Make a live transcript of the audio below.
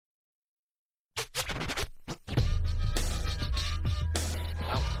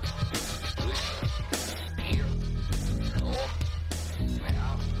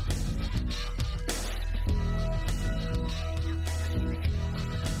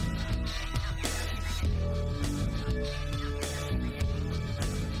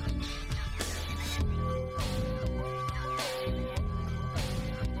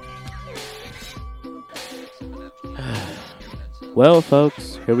Well,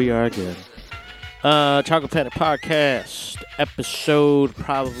 folks, here we are again. Chocolate Panic Podcast, episode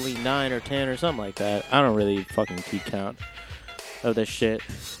probably 9 or 10 or something like that. I don't really fucking keep count of this shit.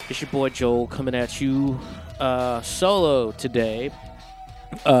 It's your boy Joel coming at you solo today.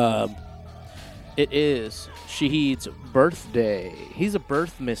 It is Shahid's birthday. He's a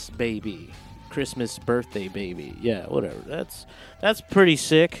birthmas baby. Christmas birthday baby. Yeah, whatever. That's pretty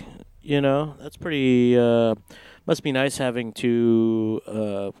sick, you know? That's pretty must be nice having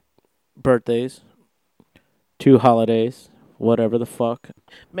two birthdays, two holidays, whatever the fuck.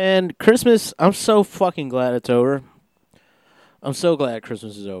 Man, Christmas, I'm so fucking glad it's over. I'm so glad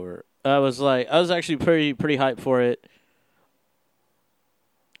Christmas is over. I was actually pretty hyped for it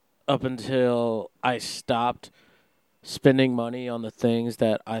up until I stopped spending money on the things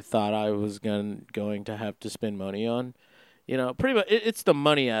that I thought I was going to have to spend money on. You know, pretty much it's the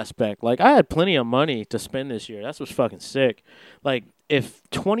money aspect. Like, I had plenty of money to spend this year. That's what's fucking sick. Like, if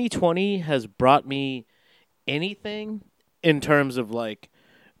 2020 has brought me anything in terms of, like,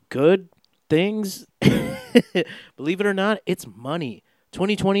 good things, believe it or not, it's money.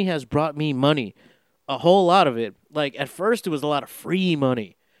 2020 has brought me money. A whole lot of it. Like, at first, it was a lot of free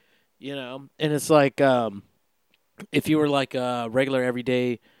money, you know? And it's like, if you were, like, a regular,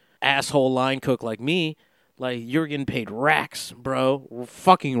 everyday asshole line cook like me, like, you're getting paid racks, bro.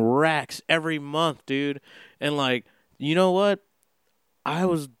 Fucking racks every month, dude. And, like, you know what? I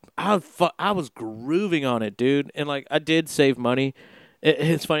was grooving on it, dude. And, like, I did save money.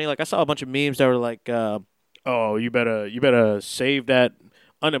 It's funny. Like, I saw a bunch of memes that were like, "Oh, you better save that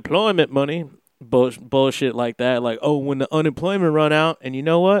unemployment money." Bullshit like that. Like, oh, when the unemployment run out, and you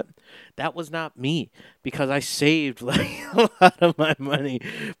know what? That was not me because I saved like a lot of my money.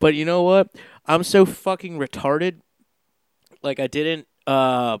 But you know what? I'm so fucking retarded. Like, I didn't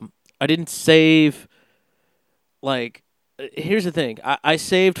save. Like, here's the thing. I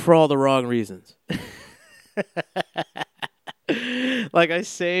saved for all the wrong reasons. Like, I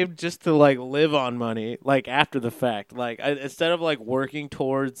saved just to, like, live on money, like, after the fact. Like, instead of, like, working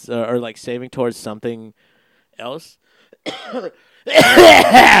towards or like saving towards something else.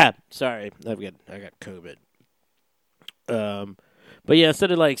 Sorry, I got COVID. But yeah,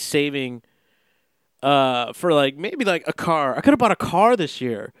 instead of, like, saving for, like, maybe, like, a car. I could have bought a car this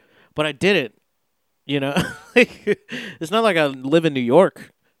year, but I didn't. You know, like, it's not like I live in New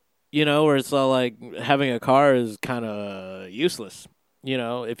York, you know, where it's all like having a car is kind of useless, you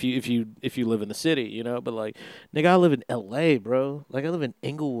know, if you live in the city, you know. But, like, nigga, I live in L.A., bro. Like, I live in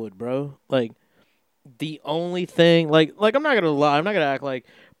Inglewood, bro. Like, the only thing, like I'm not gonna lie, I'm not gonna act like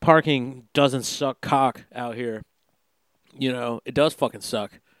parking doesn't suck cock out here. You know, it does fucking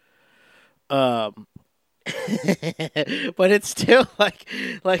suck. Um, but it's still like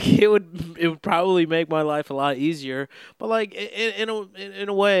it would probably make my life a lot easier. But, like, in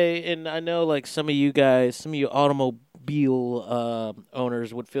a way, and I know, like, some of you guys, some of you automobile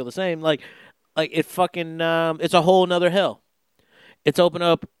owners would feel the same. Like it fucking it's a whole nother hell. It's open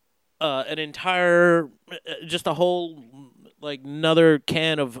up an entire just a whole, like, another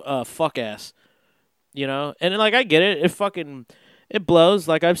can of fuck ass. You know, and, like, I get it. It blows.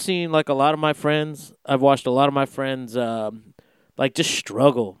 Like, I've seen, like, a lot of my friends. I've watched a lot of my friends, like, just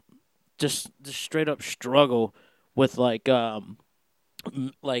struggle, just straight up struggle with, like,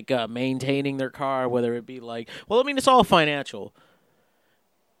 maintaining their car. Whether it be like, well, I mean, it's all financial.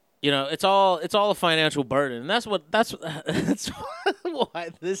 You know, it's all a financial burden, and that's why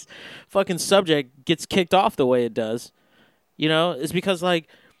this fucking subject gets kicked off the way it does. You know, it's because, like,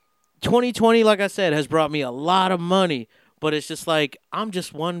 2020, like I said, has brought me a lot of money, but it's just like I'm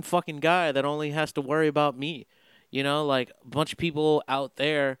just one fucking guy that only has to worry about me. You know, like, a bunch of people out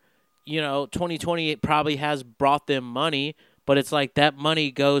there, you know, 2020 it probably has brought them money, but it's like that money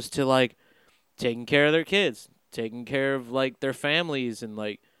goes to, like, taking care of their kids, taking care of, like, their families and,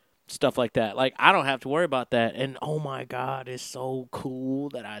 like, stuff like that. Like, I don't have to worry about that. And oh my God, it's so cool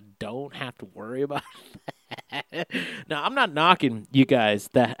that I don't have to worry about that. Now, I'm not knocking you guys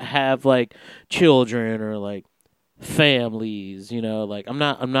that have, like, children or, like, families, you know. Like, I'm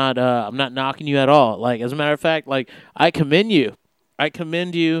not knocking you at all. Like, as a matter of fact, like, I commend you. I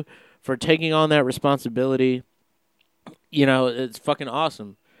commend you for taking on that responsibility. You know, it's fucking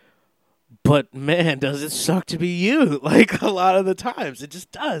awesome. But, man, does it suck to be you? Like, a lot of the times, it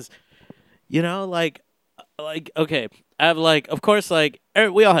just does. You know, like, okay, I have, like, of course, like,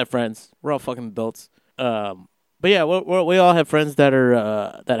 we all have friends. We're all fucking adults. But yeah, we all have friends that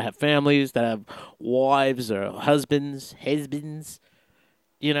are that have families, that have wives or husbands.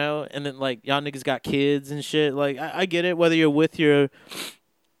 You know, and then, like, y'all niggas got kids and shit. Like, I get it, whether you're with your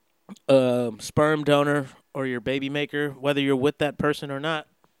sperm donor or your baby maker, whether you're with that person or not,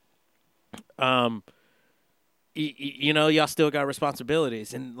 um, y'all still got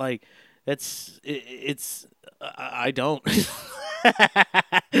responsibilities, and like it's I don't.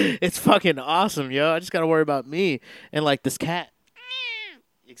 It's fucking awesome, yo. I just gotta worry about me and like this cat.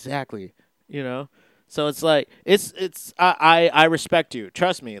 Exactly, you know. So it's like I respect you.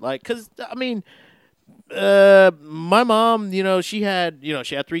 Trust me, like, cause I mean, my mom, she had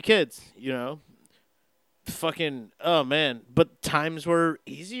 3 kids, fucking, oh man, but times were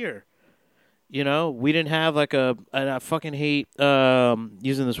easier. We didn't have like and I fucking hate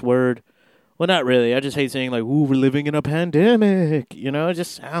using this word. Well, not really. I just hate saying like, "Ooh, we're living in a pandemic." It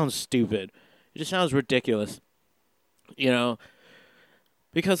just sounds stupid. It just sounds ridiculous. You know,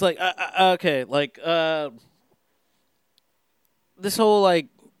 because like, okay, like this whole like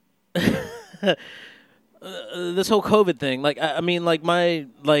this whole COVID thing. Like, I mean, like my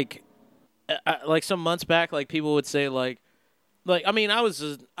like some months back, like people would say like I mean, I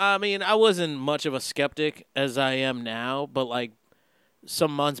wasn't much of a skeptic as I am now, but like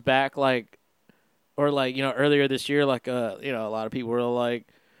some months back, like or like earlier this year, like a lot of people were like,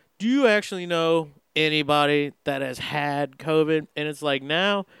 "Do you actually know anybody that has had COVID?" And it's like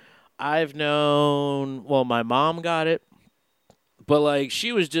now I've known. Well, my mom got it, but like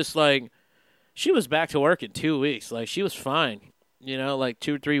she was just like she was back to work in 2 weeks. Like she was fine, like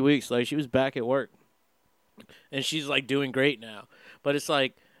 2 or 3 weeks. Like she was back at work, and she's like doing great now. But it's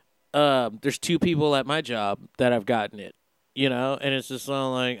like there's 2 people at my job that have gotten it, and it's just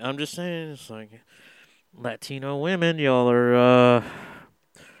all like I'm just saying, it's like Latino women, y'all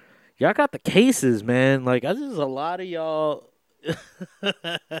got the cases, man. Like, there's a lot of y'all.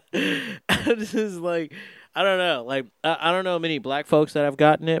 This is like, I don't know. Like, I don't know many black folks that have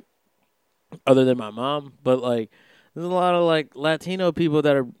gotten it, other than my mom. But like, there's a lot of like Latino people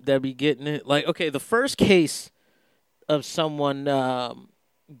that be getting it. Like, okay, the first case of someone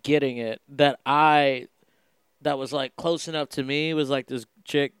getting it that was like close enough to me was like this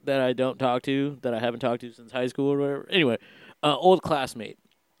chick that I don't talk to, that I haven't talked to since high school or whatever. Anyway, old classmate.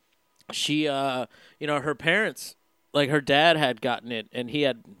 She, her parents, like her dad had gotten it, and he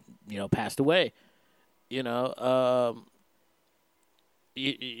had, passed away. My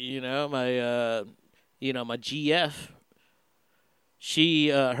GF. She,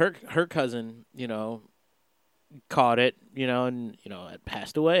 her cousin, caught it, and had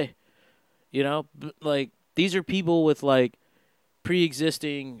passed away. Like these are people with like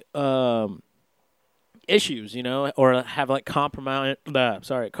pre-existing issues, or have like compromised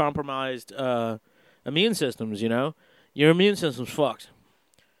immune systems. Your immune system's fucked.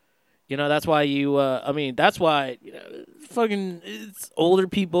 That's why that's why fucking it's older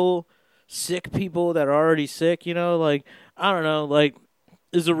people, sick people that are already sick. Like I don't know, like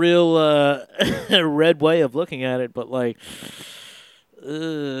is a real red way of looking at it, but like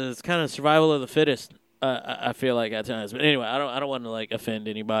it's kind of survival of the fittest. I feel like at times, but anyway, I don't want to like offend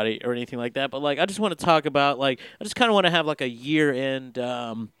anybody or anything like that. But like, I just want to talk about like, I just kind of want to have like a year end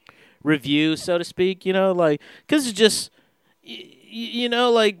review, so to speak. Like, cause it's just,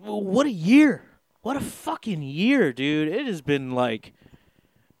 like what a year, what a fucking year, dude. It has been like,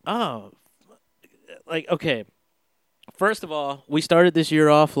 oh, like okay. First of all, we started this year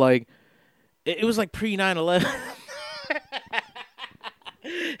off like, it was like pre 9/11.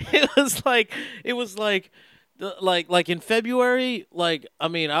 It was like in February, like I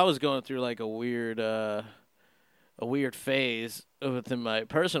mean I was going through like a weird phase within my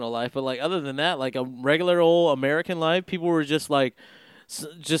personal life, but like other than that, like a regular old American life, people were just like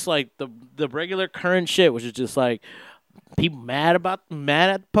the regular current shit, which is just like people mad at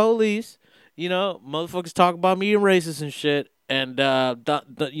the police, motherfuckers talk about me and racist and shit, and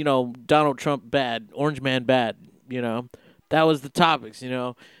Donald Trump bad, orange man bad, that was the topics,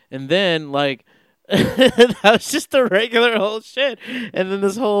 and then like that was just the regular old shit, and then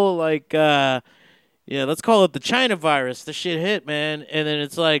this whole like let's call it the China virus. The shit hit, man, and then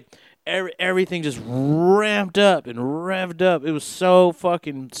it's like everything just ramped up and revved up. It was so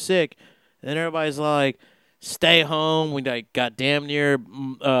fucking sick, and everybody's like, "Stay home." We like got damn near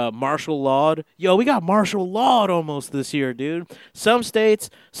martial lawed. Yo, we got martial lawed almost this year, dude. Some states,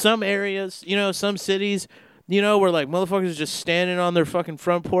 some areas, some cities. Where like motherfuckers just standing on their fucking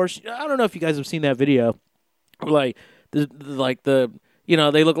front porch. I don't know if you guys have seen that video. Like they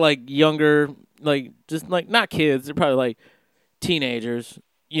look like younger, like just like not kids. They're probably like teenagers.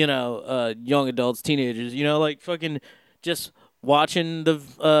 Young adults, teenagers. Like fucking just watching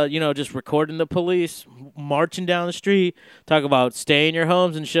just recording the police marching down the street, talk about stay in your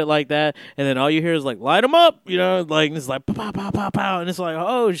homes and shit like that, and then all you hear is like light them up. Like it's like pow pow pow pow pow, and it's like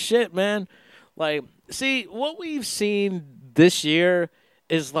oh shit, man, like. See, what we've seen this year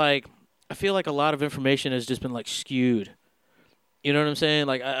is like, I feel like a lot of information has just been like skewed. You know what I'm saying?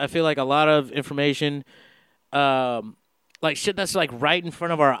 Like, I feel like a lot of information, um, like shit that's like right in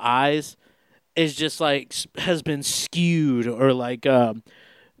front of our eyes, is just like has been skewed or like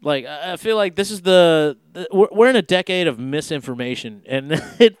I feel like this is we're in a decade of misinformation, and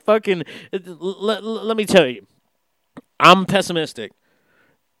let me tell you, I'm pessimistic.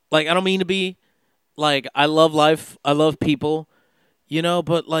 Like, I don't mean to be. Like, I love life, I love people,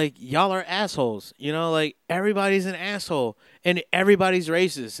 but like, y'all are assholes. Like, everybody's an asshole, and everybody's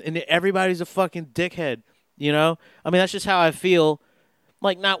racist, and everybody's a fucking dickhead. I mean, that's just how I feel.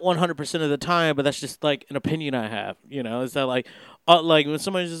 Like, not 100% of the time, but that's just like an opinion I have. Is that like when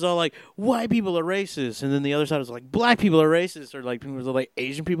somebody's just all like, white people are racist, and then the other side is like, black people are racist, or like people are like,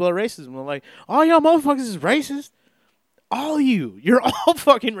 Asian people are racist, and we're like, all y'all motherfuckers is racist. All you're all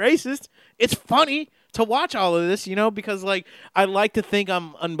fucking racist. It's funny to watch all of this, because like, I like to think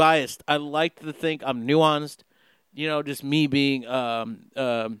I'm unbiased. I like to think I'm nuanced. Just me being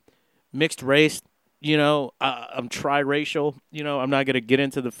mixed race. I'm triracial. I'm not gonna get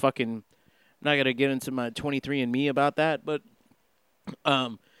into I'm not gonna get into my 23andMe about that, but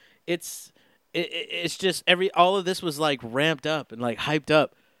um, it's it's just all of this was like ramped up and like hyped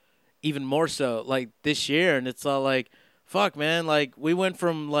up even more so like this year, and it's all like, fuck, man, like we went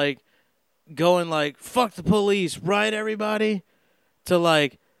from like going like, fuck the police, right, everybody, to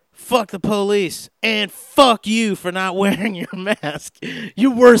like, fuck the police and fuck you for not wearing your mask.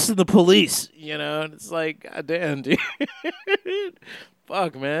 You're worse than the police, and it's like, god damn, dude.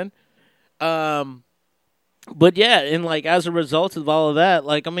 Fuck, man. Um, but yeah, and like, as a result of all of that,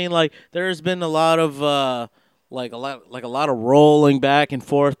 like, I mean, like, there's been a lot of a lot of rolling back and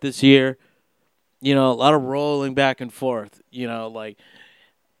forth this year. A lot of rolling back and forth. Like,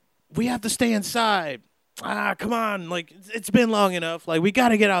 we have to stay inside. Come on, like, it's been long enough. Like, we got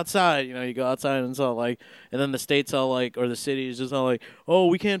to get outside. You go outside and it's all like, and then the state's all like, or the city is just all like, oh,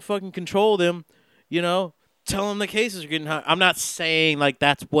 we can't fucking control them. Tell them the cases are getting high. I'm not saying like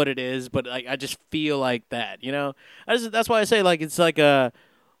that's what it is, but like, I just feel like that. That's why I say like, it's like a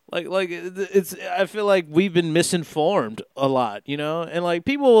it's. I feel like we've been misinformed a lot. And like,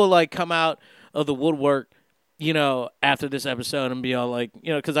 people will like come out of the woodwork, after this episode and be all like,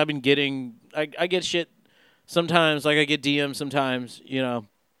 because I've been getting, I get shit sometimes, like I get DMs sometimes,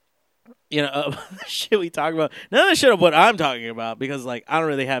 shit we talk about. None of the shit of what I'm talking about, because like, I don't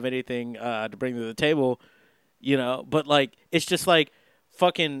really have anything to bring to the table, but like, it's just like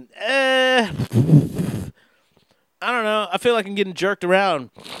fucking, I don't know. I feel like I'm getting jerked around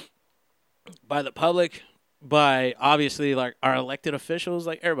by the public, by obviously like our elected officials.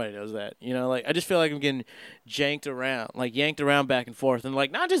 Like, everybody knows that. Like, I just feel like I'm getting yanked around back and forth, and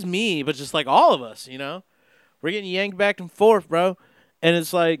like, not just me, but just like all of us. We're getting yanked back and forth, bro. And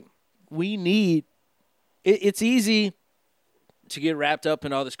it's like, we need. It's easy to get wrapped up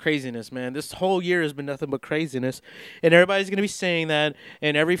in all this craziness, man. This whole year has been nothing but craziness, and everybody's gonna be saying that.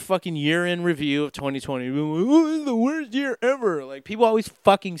 And every fucking year-end review of 2020, oh, this is the worst year ever. Like, people always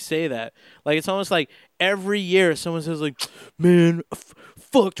fucking say that. Like, it's almost like every year someone says like, man,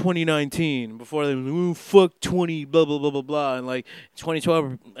 fuck 2019. Before they, fuck 20, blah blah blah blah blah. And like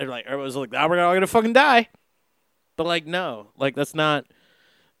 2012, they're like, everyone's like, we're all gonna fucking die. But like, no, like that's not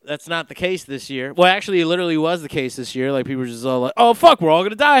the case this year. Well, actually, it literally was the case this year. Like, people were just all like, oh, fuck, we're all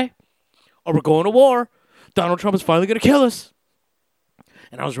going to die. Or we're going to war. Donald Trump is finally going to kill us.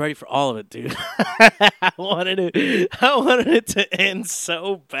 And I was ready for all of it, dude. I wanted it to end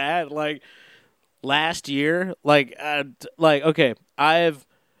so bad. Like, last year, okay,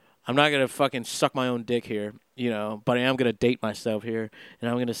 I'm not going to fucking suck my own dick here, but I am going to date myself here. And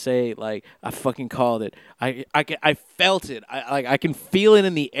I'm going to say, like, I fucking called it. I felt it. I can feel it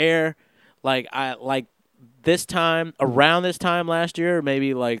in the air. Like, around this time last year,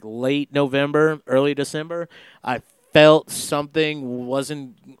 maybe like late November, early December, I felt something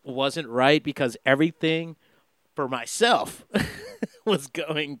wasn't right, because everything for myself was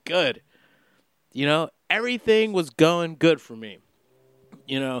going good. Everything was going good for me.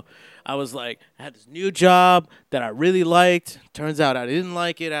 I was like, I had this new job that I really liked. Turns out I didn't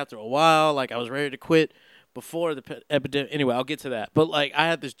like it after a while. Like, I was ready to quit before the epidemic. Anyway, I'll get to that. But like, I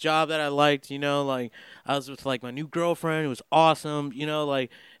had this job that I liked, like, I was with like my new girlfriend. It was awesome.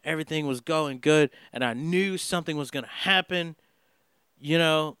 Like, everything was going good, and I knew something was going to happen,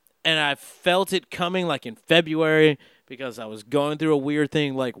 and I felt it coming like in February, because I was going through a weird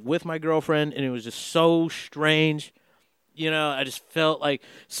thing like with my girlfriend, and it was just so strange. I just felt like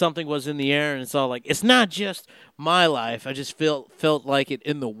something was in the air, and it's all like, it's not just my life. I just felt like it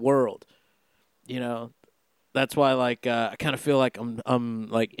in the world. You know, that's why like I kind of feel like I'm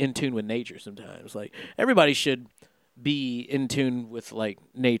like in tune with nature sometimes. Like everybody should be in tune with like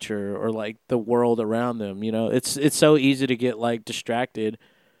nature or like the world around them. You know, it's so easy to get like distracted.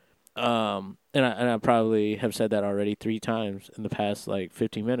 And I probably have said that already 3 times in the past like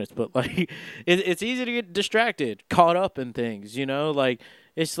 15 minutes. But like it's easy to get distracted, caught up in things. You know, like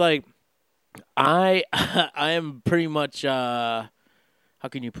it's like I I am pretty much how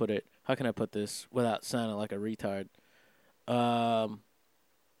can you put it? How can I put this without sounding like a retard? Um,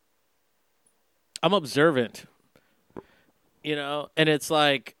 I'm observant, you know, and it's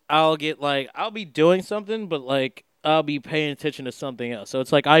like I'll be doing something, but like I'll be paying attention to something else. So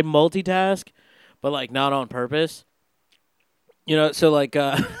it's like I multitask, but like not on purpose. You know, so like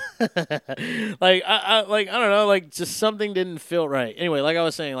like I don't know, like just something didn't feel right. Anyway, like I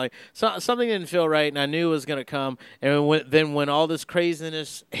was saying, like something didn't feel right, and I knew it was gonna come. And when all this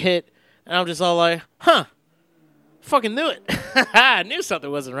craziness hit, and I'm just all like, huh, fucking knew it. I knew something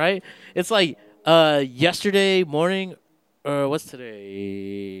wasn't right. It's like yesterday morning, or what's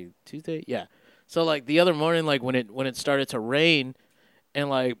today? Tuesday? Yeah. So like the other morning, like when it started to rain, and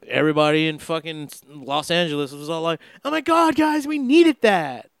like everybody in fucking Los Angeles was all like, "Oh my god, guys, we needed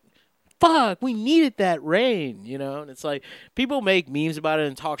that. Fuck, we needed that rain." You know, and it's like people make memes about it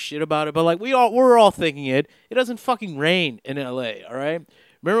and talk shit about it, but like we're all thinking it. It doesn't fucking rain in LA. All right.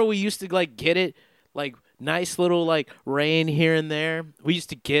 Remember we used to like get it like nice little like rain here and there. We used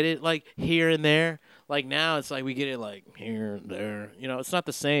to get it like here and there. Like now it's like we get it like here and there. You know, it's not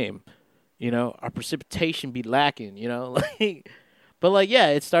the same. You know, our precipitation be lacking. You know, like but like yeah,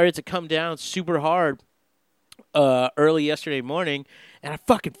 it started to come down super hard early yesterday morning, and I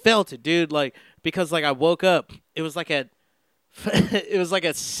fucking felt it, dude. Like because like I woke up, it was like at it was like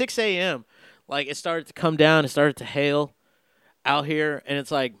at 6 a.m. Like it started to come down, it started to hail out here, and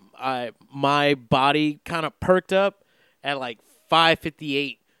it's like my body kind of perked up at like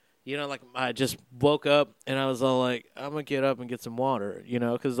 5:58. You know, like I just woke up and I was all like, I'm gonna get up and get some water. You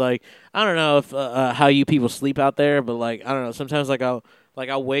know, because like I don't know if how you people sleep out there, but like I don't know. Sometimes I'll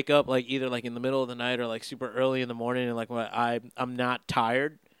wake up like either like in the middle of the night or like super early in the morning, and like when I'm not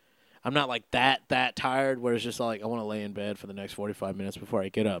tired. I'm not like that tired where it's just like I want to lay in bed for the next 45 minutes before I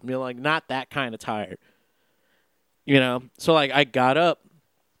get up. You know, like not that kind of tired. You know, so like I got up,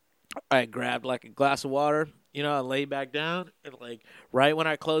 I grabbed like a glass of water. You know, I lay back down, and like right when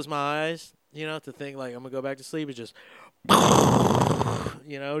I close my eyes, you know, to think like I'm gonna go back to sleep, it just,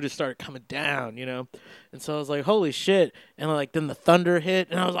 you know, just started coming down. You know, and so I was like, holy shit! And like then the thunder hit,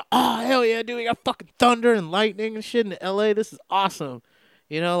 and I was like, oh hell yeah, dude, we got fucking thunder and lightning and shit in L.A. This is awesome.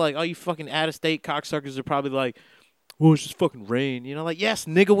 You know, like all you fucking out of state cocksuckers are probably like, oh, it's just fucking rain. You know, like yes,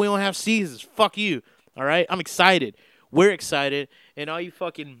 nigga, we don't have seasons. Fuck you. All right, I'm excited. We're excited, and all you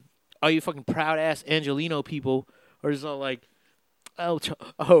fucking proud ass Angelino people are just all like, oh,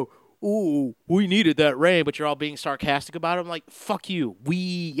 ooh, we needed that rain, but you're all being sarcastic about it. I'm like, fuck you.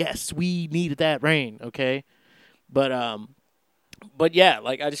 We needed that rain, okay? But but yeah,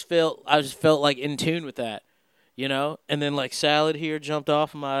 like I just felt like in tune with that, you know. And then like Salad here jumped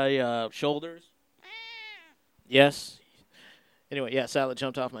off my shoulders. Yes. Anyway, yeah, Salad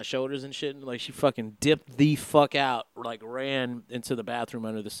jumped off my shoulders and shit, and like she fucking dipped the fuck out, like ran into the bathroom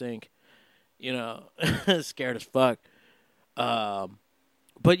under the sink. You know, scared as fuck. Um,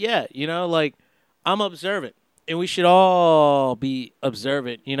 but yeah, you know, like I'm observant, and we should all be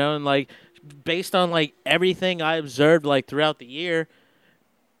observant. You know, and like based on like everything I observed like throughout the year,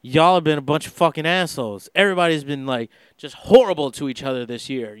 y'all have been a bunch of fucking assholes. Everybody's been like just horrible to each other this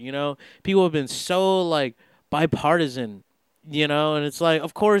year. You know, people have been so like bipartisan. You know, and it's like,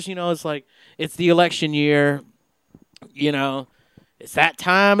 of course, you know, it's like it's the election year. You know, it's that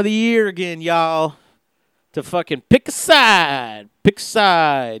time of the year again, y'all. To fucking pick a side. Pick a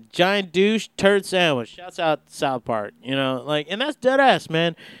side. Giant douche, turd sandwich. Shouts out South Park. You know, like, and that's dead ass,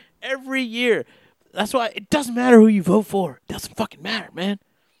 man. Every year. That's why it doesn't matter who you vote for. It doesn't fucking matter, man.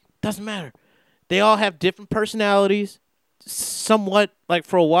 Doesn't matter. They all have different personalities. Somewhat, like,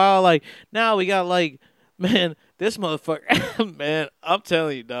 for a while, like, now we got, like, man, this motherfucker, man, I'm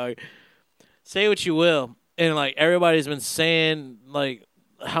telling you, dog. Say what you will. And, like, everybody's been saying, like,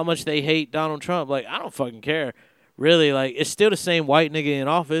 how much they hate Donald Trump. Like, I don't fucking care. Really, like, it's still the same white nigga in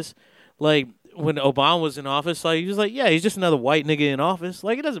office. Like, when Obama was in office, like, he was like, yeah, he's just another white nigga in office.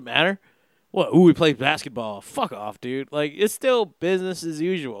 Like, it doesn't matter. What? Ooh, he plays basketball. Fuck off, dude. Like, it's still business as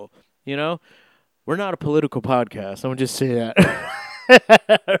usual, you know? We're not a political podcast. I'm going to just say that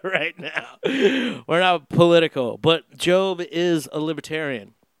right now. We're not political. But Job is a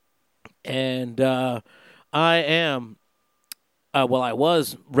libertarian. And I am Well, I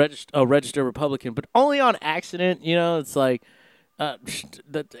was a registered Republican, but only on accident. It's like,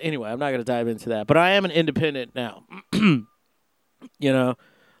 anyway, I'm not going to dive into that. But I am an independent now. you know,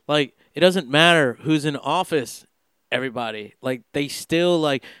 like it doesn't matter who's in office. Everybody, like they still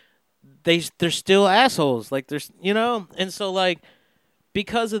like they're still assholes. Like and so like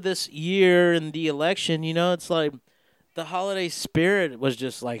because of this year and the election, it's like the holiday spirit was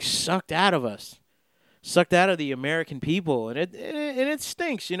just like sucked out of us, sucked out of the American people, and it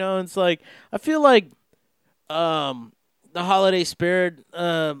stinks. It's like I feel like the holiday spirit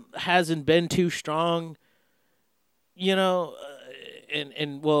hasn't been too strong.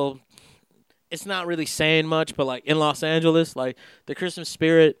 And well, it's not really saying much, but like in Los Angeles, like the Christmas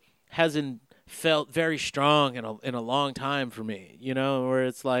spirit hasn't felt very strong in a long time for me. Where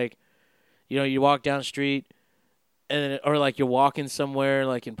it's like, you walk down the street or like you're walking somewhere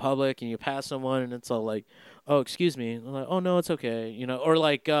like in public and you pass someone and it's all like, oh, excuse me. And I'm like, oh no, it's okay. Or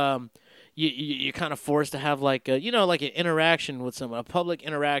like you're kind of forced to have like like an interaction with someone, a public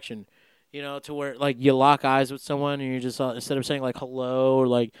interaction. To where like you lock eyes with someone and you're just instead of saying like hello or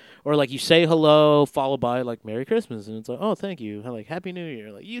like you say hello followed by like Merry Christmas and it's like, oh, thank you, like Happy New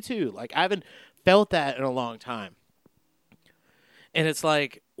Year, like you too. Like I haven't felt that in a long time. And it's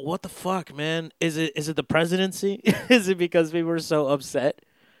like, what the fuck, man? Is it the presidency? Is it because we were so upset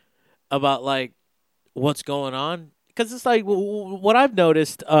about like what's going on? Because it's like what I've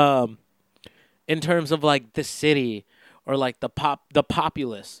noticed in terms of like the city or like the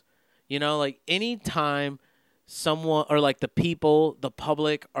populace, like anytime someone or like the people, the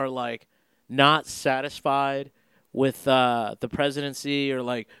public are like not satisfied with the presidency or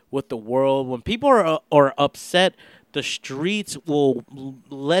like with the world, when people are upset, the streets will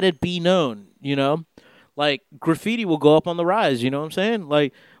let it be known. Like graffiti will go up on the rise. You know what I'm saying?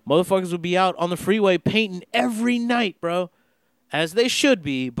 Like motherfuckers will be out on the freeway painting every night, bro, as they should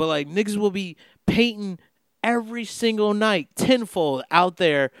be. But like niggas will be painting every single night, tenfold out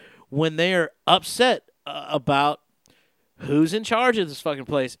there when they're upset about who's in charge of this fucking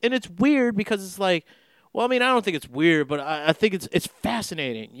place. And it's weird because it's like, well, I mean, I don't think it's weird, but I think it's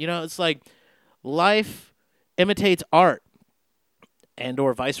fascinating. It's like life imitates art and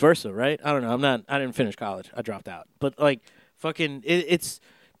or vice versa, right? I don't know. I didn't finish college. I dropped out. But like fucking it's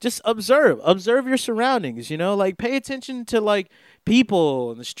just observe your surroundings, like pay attention to like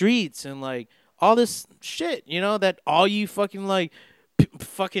people in the streets and like all this shit, that all you fucking like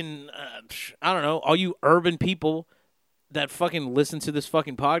fucking I don't know, all you urban people that fucking listen to this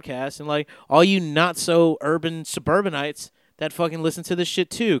fucking podcast and like all you not so urban suburbanites that fucking listen to this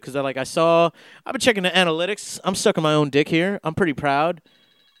shit too. Cause I've been checking the analytics. I'm sucking my own dick here. I'm pretty proud.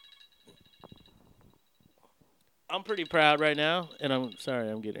 I'm pretty proud right now. And I'm sorry,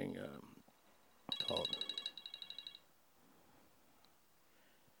 I'm getting called.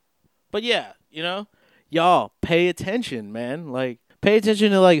 But yeah, y'all pay attention, man. Like pay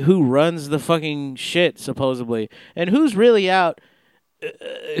attention to like who runs the fucking shit supposedly and who's really out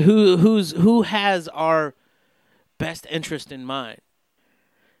who has our best interest in mind.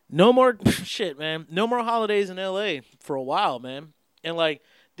 No more shit, man. No more holidays in LA for a while, man. And like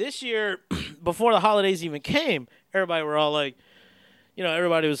this year, before the holidays even came, everybody were all like,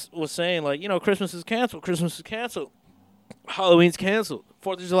 everybody was saying like, Christmas is canceled. Christmas is canceled. Halloween's canceled.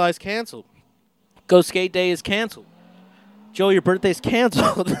 4th of July is canceled. Go Skate Day is canceled. Joe, your birthday's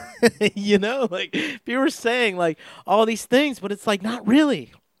canceled. Like people were saying like all these things, but it's like not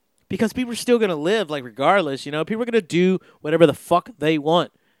really. Because people are still going to live, like, regardless, people are going to do whatever the fuck they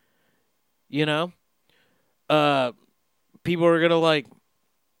want, People are going to, like,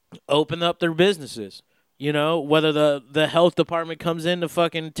 open up their businesses, whether the health department comes in to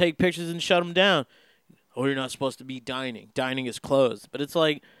fucking take pictures and shut them down. Or you're not supposed to be dining. Dining is closed. But it's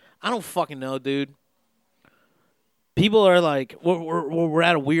like, I don't fucking know, dude. People are, like, we're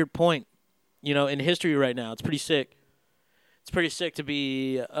at a weird point, in history right now. It's pretty sick. It's pretty sick to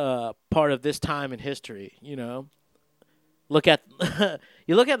be part of this time in history, Look at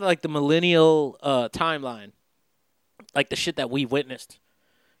you look at like the millennial timeline, like the shit that we've witnessed.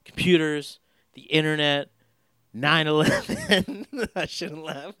 Computers, the internet, 9/11. I shouldn't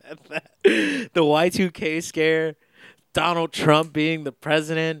laugh at that. The Y2K scare, Donald Trump being the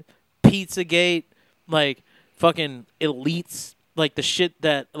president, Pizzagate, like fucking elites, like the shit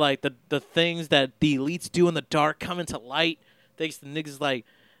that like the things that the elites do in the dark come into light. Thanks to niggas like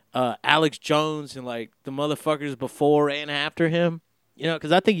Alex Jones and like the motherfuckers before and after him,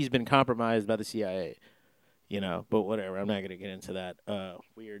 because I think he's been compromised by the CIA, But whatever, I'm not gonna get into that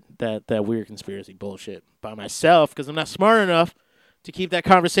weird conspiracy bullshit by myself because I'm not smart enough to keep that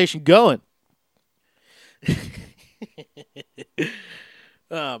conversation going.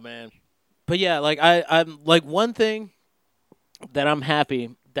 Oh man. But yeah, like I'm like one thing that I'm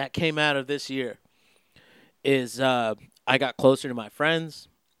happy that came out of this year is I got closer to my friends,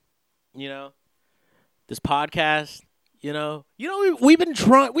 you know. This podcast, we've been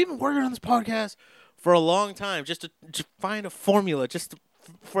working on this podcast for a long time just to find a formula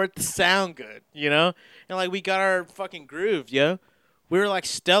for it to sound good, And like we got our fucking groove, yo. We were like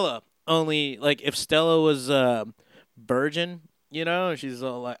Stella, only like if Stella was virgin, she's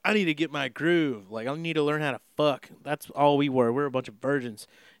all like, I need to get my groove. Like I need to learn how to fuck. That's all we were. We were a bunch of virgins,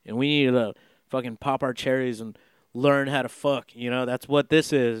 and we needed to fucking pop our cherries and learn how to fuck. That's what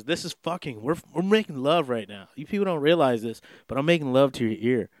this is. This is fucking. We're making love right now. You people don't realize this, but I'm making love to your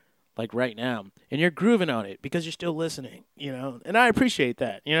ear, like right now, and you're grooving on it because you're still listening. And I appreciate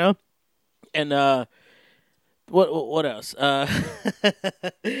that. And what else? Yeah,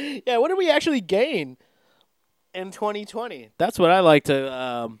 what did we actually gain in 2020? That's what I like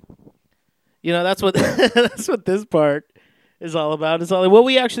to. That's what that's what this part is all about. It's all like what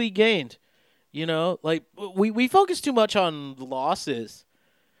we actually gained. Like we focus too much on losses.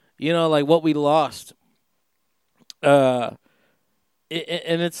 Like what we lost. And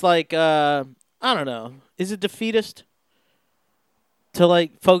it's like I don't know. Is it defeatist to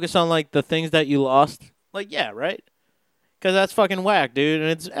like focus on like the things that you lost? Like yeah, right? Because that's fucking whack, dude,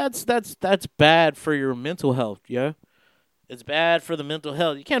 and that's bad for your mental health, yeah. It's bad for the mental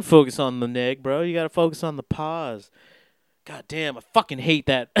health. You can't focus on the neg, bro. You gotta focus on the pause. God damn, I fucking hate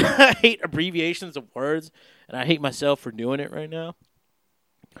that. I hate abbreviations of words, and I hate myself for doing it right now.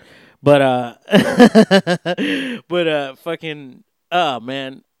 But fucking, oh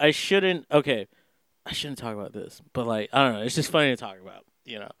man, I shouldn't talk about this, but like, I don't know, it's just funny to talk about.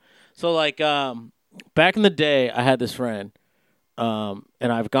 So like, back in the day, I had this friend, and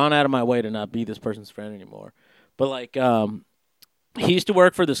I've gone out of my way to not be this person's friend anymore. But like, he used to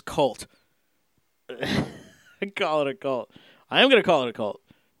work for this cult. I call it a cult. I am gonna call it a cult.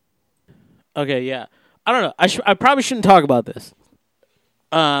 Okay, yeah. I don't know. I probably shouldn't talk about this.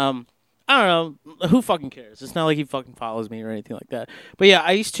 I don't know. Who fucking cares? It's not like he fucking follows me or anything like that. But yeah,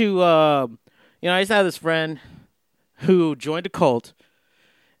 I used to, I used to have this friend who joined a cult,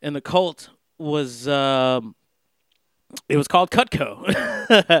 and the cult was, it was called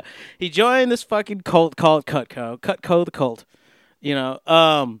Cutco. He joined this fucking cult called Cutco. Cutco the cult.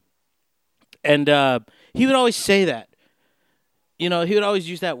 And he would always say that. He would always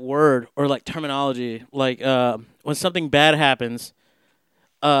use that word or like terminology, like when something bad happens.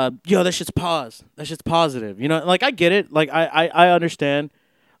 That shit's pause. That shit's positive. Like I get it. Like I understand.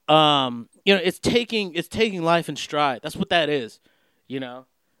 It's taking life in stride. That's what that is.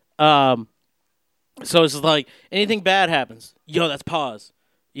 So it's like anything bad happens. That's pause.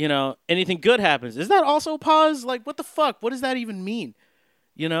 Anything good happens. Is that also pause? Like what the fuck? What does that even mean?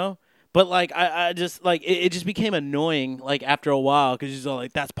 But like I just like it just became annoying like after a while because he's all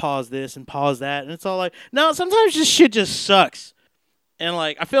like that's pause this and pause that and it's all like no sometimes this shit just sucks and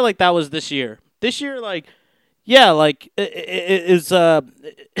like I feel like that was this year like yeah like it's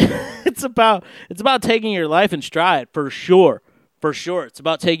it's about taking your life in stride for sure it's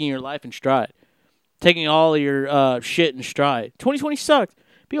about taking your life in stride taking all of your shit in stride. 2020 sucked.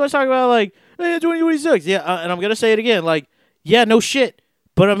 People always talk about like 2020 sucks and I'm gonna say it again like yeah no shit.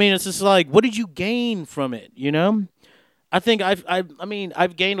 But I mean, it's just like, what did you gain from it? I think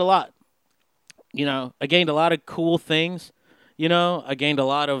I've gained a lot. I gained a lot of cool things. I gained a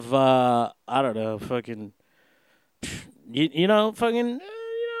lot of I don't know, fucking, fucking,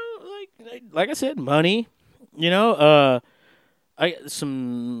 like I said, money. I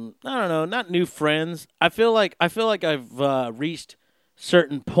don't know, not new friends. I feel like I've reached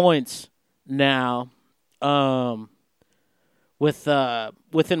certain points now.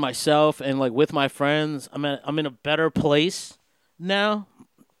 Within myself and like with my friends, I'm in a better place now.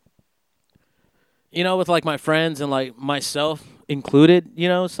 With like my friends and like myself included,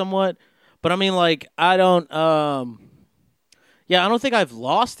 somewhat. But I mean, like I don't think I've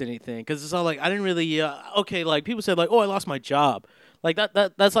lost anything because it's all like I didn't really okay. Like people said like oh I lost my job, like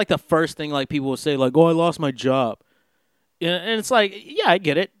that's like the first thing like people will say like oh I lost my job, and it's like yeah I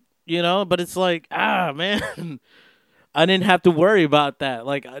get it, but it's like man. I didn't have to worry about that.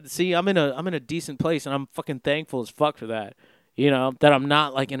 Like, see, I'm in a decent place, and I'm fucking thankful as fuck for that. That I'm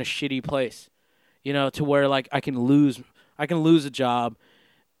not like in a shitty place. To where like I can lose a job.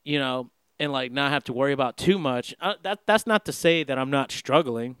 And like not have to worry about too much. That's not to say that I'm not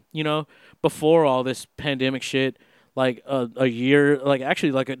struggling. Before all this pandemic shit, like a year, like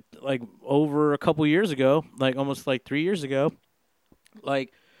actually like over a couple years ago, like almost like 3 years ago,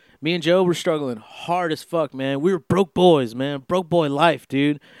 like. Me and Joe were struggling hard as fuck, man. We were broke boys, man. Broke boy life,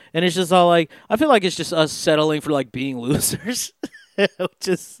 dude. And it's just all like, I feel like it's just us settling for like being losers.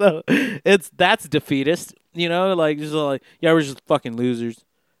 Just so that's defeatist, like just like, yeah, we're just fucking losers.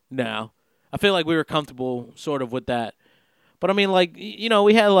 No. I feel like we were comfortable sort of with that. But I mean, like, we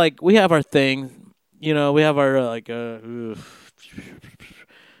have our thing, we have our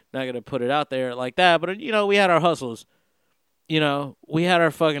not gonna put it out there like that, but we had our hustles. We had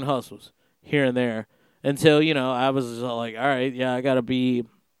our fucking hustles here and there until, I was like, all right, yeah, I gotta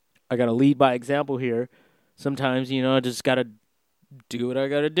lead by example here. Sometimes, I just gotta do what I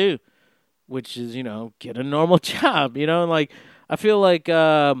gotta do, which is, get a normal job, and like, I feel like,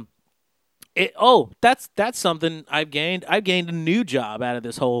 that's something I've gained. I've gained a new job out of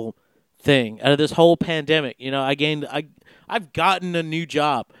this whole thing, out of this whole pandemic. I've gotten a new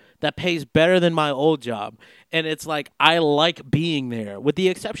job that pays better than my old job. And it's like, I like being there. With the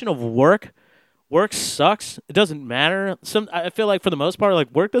exception of work, work sucks. It doesn't matter. I feel like for the most part,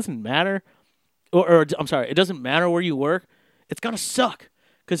 like, work doesn't matter. Or I'm sorry, it doesn't matter where you work. It's gonna suck.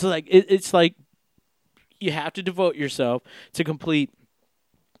 Because like it's like you have to devote yourself to complete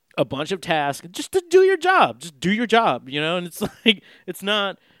a bunch of tasks just to do your job. Just do your job, And it's like, it's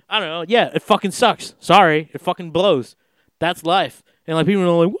not, I don't know. Yeah, it fucking sucks. Sorry. It fucking blows. That's life. And like, people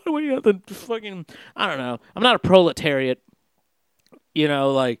are like, what do we have to fucking, I don't know. I'm not a proletariat.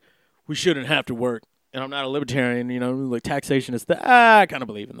 Like, we shouldn't have to work. And I'm not a libertarian, like taxation is I kind of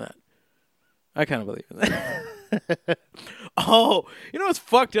believe in that. Oh, what's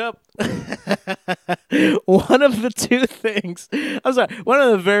fucked up? One of the two things, one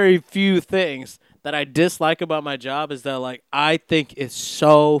of the very few things that I dislike about my job is that, like, I think it's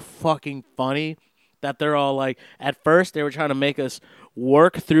so fucking funny that they're all like, at first they were trying to make us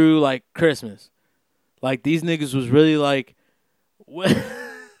work through like Christmas. Like, these niggas was really like,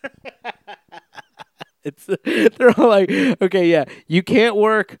 they're all like, okay, yeah, you can't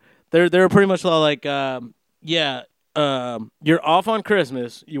work. They're pretty much all like, yeah, you're off on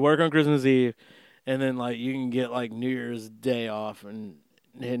Christmas, you work on Christmas Eve, and then like you can get like New Year's Day off and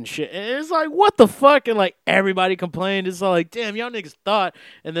shit. And it's like, what the fuck? And like everybody complained. It's all like, damn, y'all niggas thought.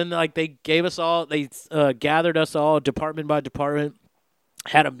 And then like they gathered us all department by department,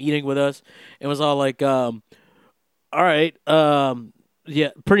 had a meeting with us, and was all like, all right, yeah,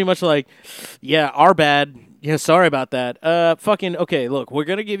 pretty much like, yeah, our bad. Yeah, sorry about that. Fucking, okay, look, we're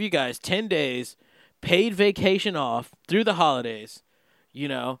going to give you guys 10 days paid vacation off through the holidays,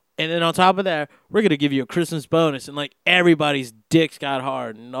 and then on top of that, we're going to give you a Christmas bonus. And like everybody's dicks got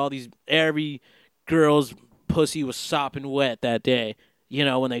hard and every girl's pussy was sopping wet that day,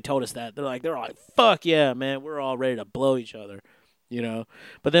 when they told us that. They're all like, fuck yeah, man, we're all ready to blow each other.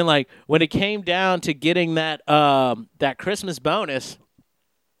 But then like when it came down to getting that Christmas bonus,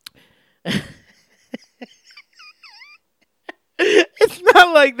 it's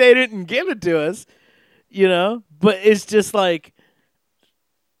not like they didn't give it to us, but it's just like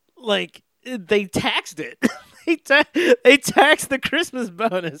they taxed it. They taxed the Christmas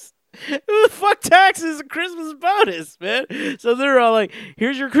bonus. Who the fuck taxes a Christmas bonus, man? So they're all like,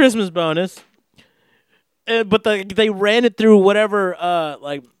 here's your Christmas bonus. But they ran it through whatever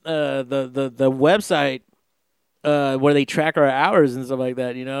the website where they track our hours and stuff like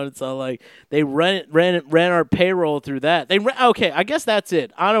that, It's all like they ran our payroll through that. Okay, I guess that's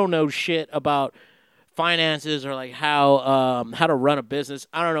it. I don't know shit about finances or like how to run a business.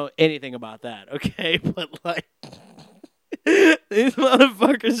 I don't know anything about that. Okay, but like these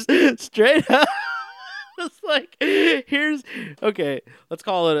motherfuckers straight up. It's like, let's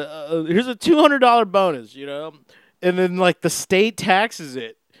call it here's a $200 bonus, and then like the state taxes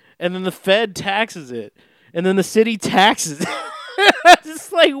it, and then the Fed taxes it, and then the city taxes it.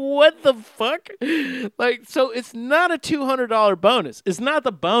 It's like, what the fuck? Like, so it's not a $200 bonus. It's not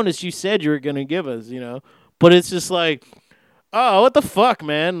the bonus you said you were gonna give us, But it's just like, oh, what the fuck,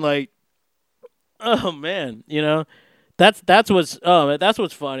 man? Like, oh man, that's what's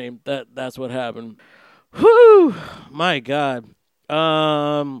funny. That's what happened. Whew, my God.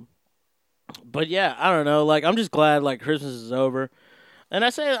 But yeah, I don't know. Like, I'm just glad like Christmas is over, and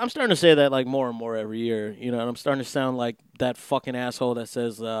I'm starting to say that like more and more every year. And I'm starting to sound like that fucking asshole that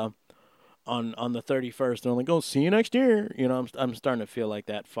says on the 31st, and I'm like, oh, see you next year. I'm starting to feel like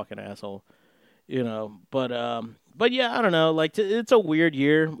that fucking asshole. But yeah, I don't know. Like, it's a weird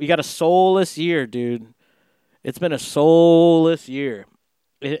year. We got a soulless year, dude. It's been a soulless year.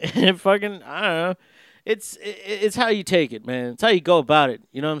 It fucking, I don't know. It's how you take it, man. It's how you go about it.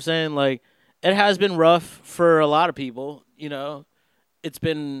 You know what I'm saying? Like, it has been rough for a lot of people. It's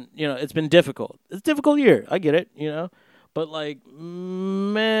been difficult. It's a difficult year. I get it. But like,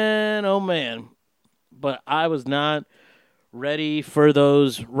 man, oh man. But I was not ready for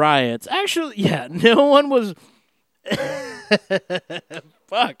those riots. Actually, yeah, no one was.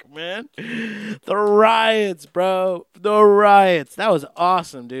 Fuck, man. The riots, bro. The riots. That was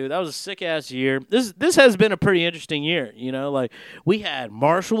awesome, dude. That was a sick ass year. This has been a pretty interesting year, you know? Like we had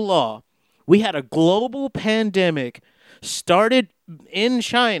martial law. We had a global pandemic started in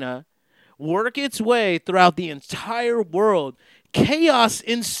China, work its way throughout the entire world. Chaos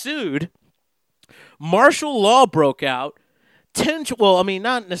ensued. Martial law broke out. Well, I mean,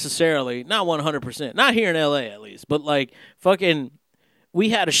 not necessarily, not 100%, not here in LA at least, but like fucking, we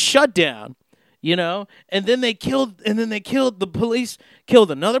had a shutdown, you know, and then they killed, the police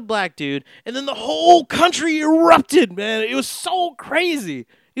killed another black dude, and then the whole country erupted, man. It was so crazy.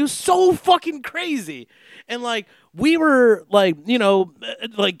 It was so fucking crazy. And like, we were like, you know,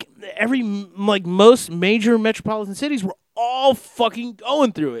 like most major metropolitan cities were all fucking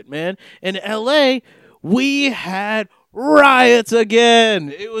going through it, man. In LA, we had riots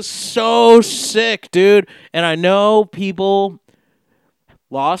again. It was so sick, dude. And I know people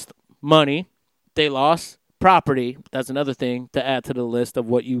lost money. They lost property. That's another thing to add to the list of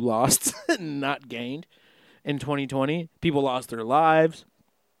what you lost, not gained in 2020. People lost their lives,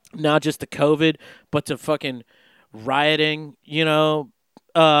 not just to COVID, but to fucking rioting, you know.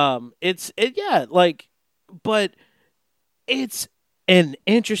 But it's an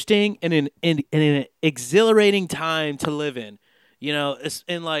interesting and an exhilarating time to live in. You know, it's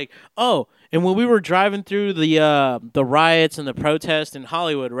and like, oh, and when we were driving through the riots and the protests in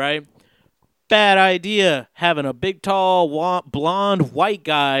Hollywood, right? Bad idea having a big, tall, blonde, white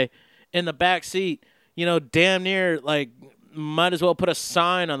guy in the back seat. You know, damn near like might as well put a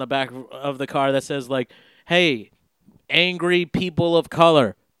sign on the back of the car that says like, "Hey, angry people of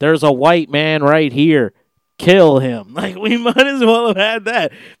color, there's a white man right here. Kill him." Like, we might as well have had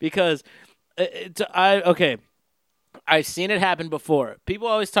that because I've seen it happen before. People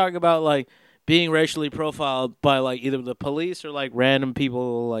always talk about like being racially profiled by like either the police or like random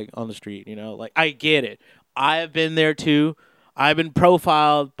people like on the street, you know? Like, I get it. I have been there too. I've been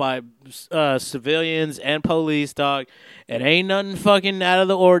profiled by civilians and police, dog. It ain't nothing fucking out of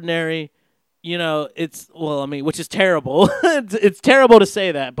the ordinary. You know, which is terrible. It's terrible to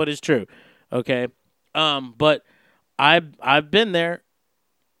say that, but it's true. Okay? But I've been there.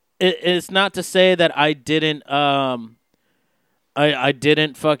 It's not to say that I didn't I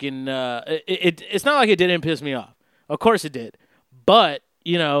didn't fucking it's not like it didn't piss me off. Of course it did. But,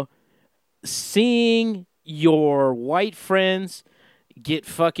 you know, seeing your white friends get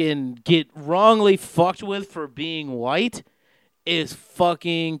wrongly fucked with for being white is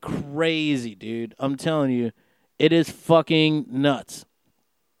fucking crazy, dude. I'm telling you, it is fucking nuts.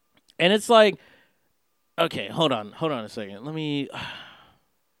 And it's like, okay, hold on a second. Let me.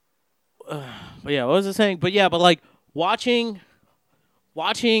 But yeah, what was I saying? But yeah, but like watching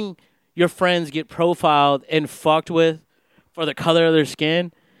your friends get profiled and fucked with for the color of their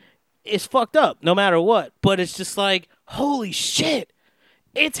skin is fucked up, no matter what. But it's just like, holy shit,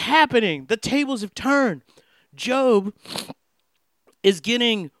 it's happening. The tables have turned. Job is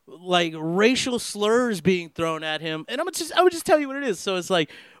getting like racial slurs being thrown at him, and I would just tell you what it is. So it's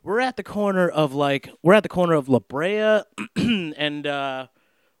like we're at the corner of La Brea and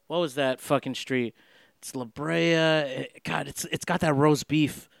what was that fucking street? It's La Brea. God, it's got that roast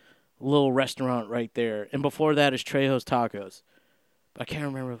beef little restaurant right there, and before that is Trejo's Tacos. I can't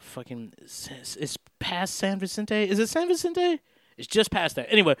remember fucking. It's past San Vicente. Is it San Vicente? It's just past that.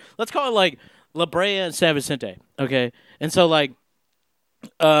 Anyway, let's call it like La Brea and San Vicente. Okay, and so like.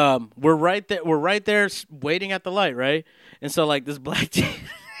 We're right there waiting at the light, right? And so like this black dude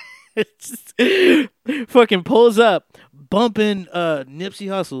fucking pulls up, bumping Nipsey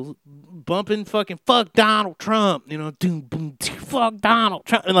Hussle, bumping fucking fuck Donald Trump, you know, doom boom fuck Donald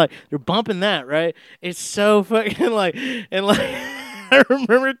Trump, and like they're bumping that, right? It's so fucking like, and like I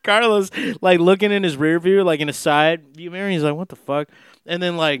remember Carlos like looking in his rear view, like in a side view mirror, and he's like, what the fuck? And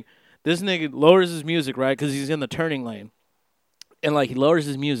then like this nigga lowers his music, right? Because he's in the turning lane. And, like, he lowers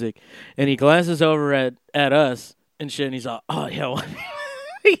his music, and he glances over at us and shit, and he's like, oh, hell.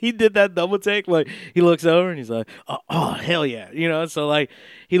 He did that double take. Like, he looks over, and he's like, oh, hell yeah. You know, so, like,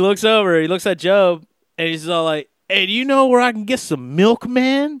 he looks over, he looks at Job, and he's all like, hey, do you know where I can get some milk,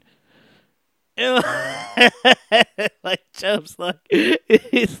 man? And, like, Job's like,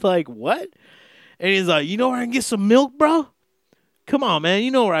 he's like, what? And he's like, you know where I can get some milk, bro? Come on, man. You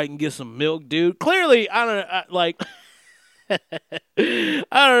know where I can get some milk, dude. Clearly, I don't know, like... I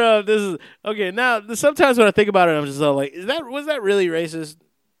don't know if this is okay. Now, sometimes when I think about it, I'm just all like, was that really racist?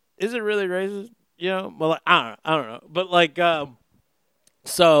 Is it really racist? You know, well, like, I don't know, but like,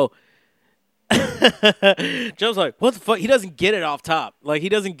 so Joe's like, what the fuck? He doesn't get it off top. Like, he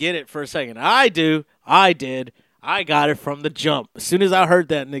doesn't get it for a second. I do. I did. I got it from the jump. As soon as I heard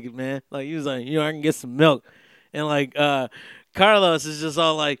that nigga, man, like, he was like, you know, I can get some milk. And like, Carlos is just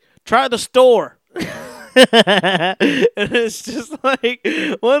all like, try the store. And it's just like,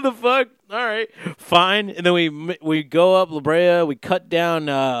 what the fuck? All right, fine. And then we go up La Brea. We cut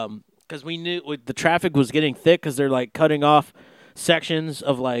down because we knew the traffic was getting thick because they're like cutting off sections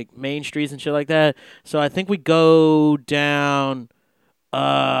of like main streets and shit like that. So I think we go down.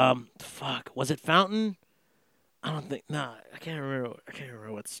 Fuck, was it Fountain? I don't think. Nah, I can't remember. I can't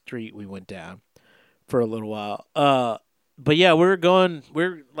remember what street we went down for a little while. But yeah,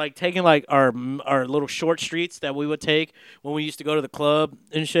 we're like taking like our little short streets that we would take when we used to go to the club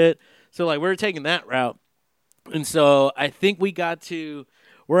and shit. So like we were taking that route, and so I think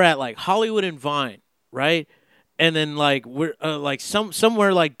we're at like Hollywood and Vine, right? And then like we're like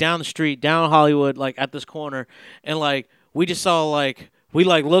somewhere like down the street, down Hollywood, like at this corner, and like we just saw like we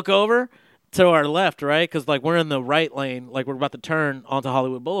like look over to our left, right? Because like we're in the right lane, like we're about to turn onto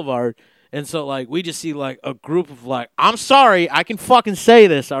Hollywood Boulevard. And so, like, we just see, like, a group of, like, I'm sorry, I can fucking say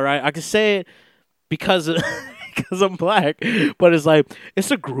this, all right? I can say it because because I'm black. But it's like,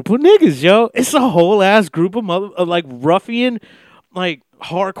 it's a group of niggas, yo. It's a whole-ass group of like, ruffian, like,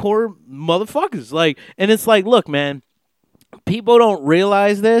 hardcore motherfuckers. Like, and it's like, look, man, people don't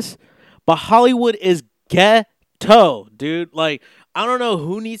realize this, but Hollywood is ghetto, dude. Like, I don't know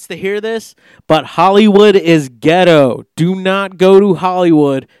who needs to hear this, but Hollywood is ghetto. Do not go to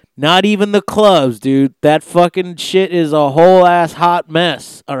Hollywood. Not even the clubs, dude. That fucking shit is a whole ass hot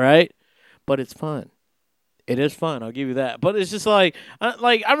mess, all right? But it's fun. It is fun, I'll give you that. But it's just like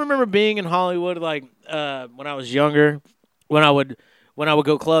I remember being in Hollywood like when I was younger, when I would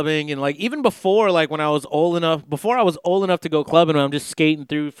go clubbing, and like even before like when I was old enough to go clubbing, when I'm just skating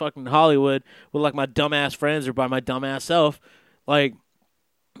through fucking Hollywood with like my dumbass friends or by my dumbass self, like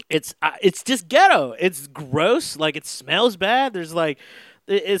it's just ghetto. It's gross, like it smells bad. There's like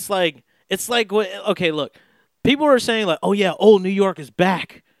it's like okay, look, people are saying like, oh yeah, old New York is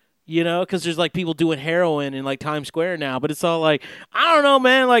back, you know, because there's like people doing heroin in like Times Square now, but it's all like, I don't know,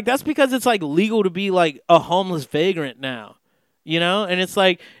 man, like that's because it's like legal to be like a homeless vagrant now, you know, and it's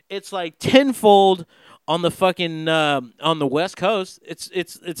like tenfold on the fucking on the West Coast.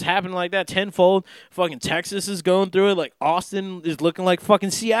 It's happening like that tenfold. Fucking Texas is going through it. Like Austin is looking like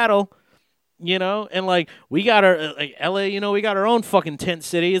fucking Seattle. You know, and like we got our like LA, you know, we got our own fucking tent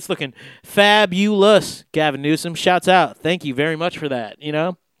city. It's looking fabulous. Gavin Newsom, shouts out. Thank you very much for that, you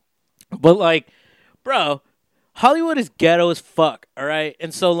know? But like, bro, Hollywood is ghetto as fuck, all right?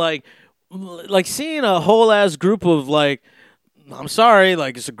 And so like seeing a whole ass group of like, I'm sorry,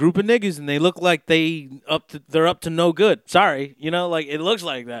 like it's a group of niggas and they look like they're up to no good. Sorry, you know, like it looks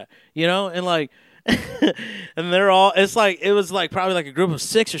like that, you know? And like and they're all, it was like probably like a group of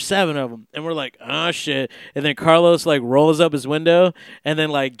 6 or 7 of them, and we're like, oh shit. And then Carlos like rolls up his window, and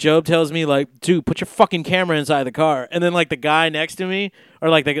then like Job tells me like, dude, put your fucking camera inside the car. And then like the guy next to me, or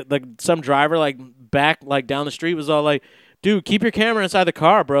like some driver like back like down the street was all like, dude, keep your camera inside the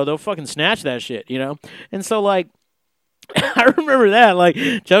car, bro, they'll fucking snatch that shit, you know? And so like I remember that, like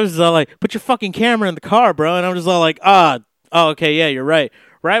Job's all like, put your fucking camera in the car, bro. And I'm just all like, oh okay, yeah, you're right.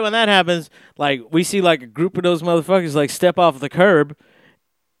 Right when that happens, like we see like a group of those motherfuckers like step off the curb,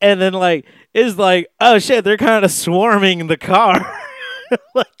 and then like it's like, oh shit, they're kind of swarming the car,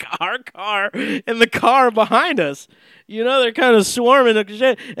 like our car and the car behind us. You know, they're kind of swarming the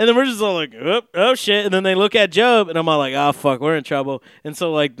shit, and then we're just all like, oh shit, and then they look at Job, and I'm all like, oh fuck, we're in trouble. And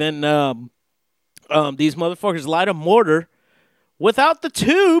so like then these motherfuckers light a mortar without the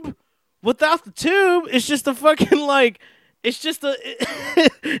tube. It's just a fucking like. It's just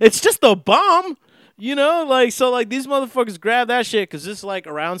a bomb, you know? Like, so, like, these motherfuckers grab that shit because it's, like,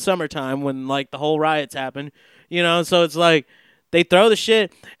 around summertime when, like, the whole riots happen, you know? So it's, like, they throw the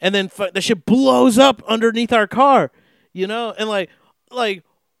shit, and then the shit blows up underneath our car, you know? And, like,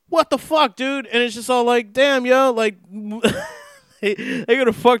 what the fuck, dude? And it's just all, like, damn, yo, like, they could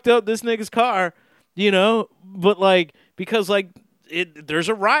have fucked up this nigga's car, you know? But, like, because, like, there's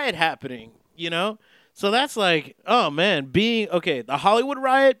a riot happening, you know? So that's like, oh man, the Hollywood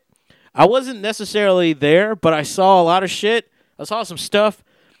riot, I wasn't necessarily there, but I saw a lot of shit. I saw some stuff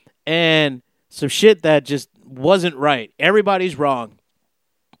and some shit that just wasn't right. Everybody's wrong.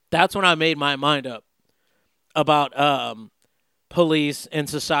 That's when I made my mind up about police and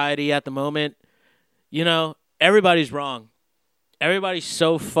society at the moment. You know, everybody's wrong. Everybody's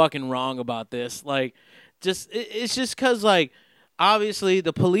so fucking wrong about this. Like, it's just because, like, obviously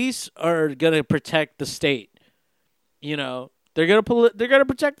the police are gonna protect the state. You know, they're gonna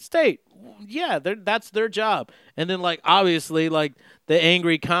protect the state. Yeah, that's their job. And then like obviously like the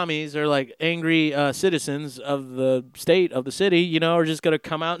angry commies or like angry citizens of the state of the city, you know, are just gonna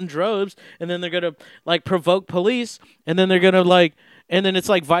come out in droves, and then they're gonna like provoke police, and then they're gonna like, and then it's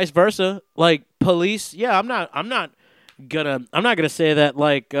like vice versa. Like police, yeah, I'm not gonna say that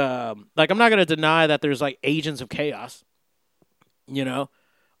like I'm not gonna deny that there's like agents of chaos. You know,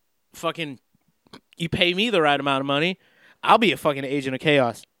 fucking, you pay me the right amount of money, I'll be a fucking agent of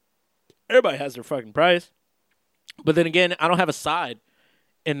chaos. Everybody has their fucking price. But then again, I don't have a side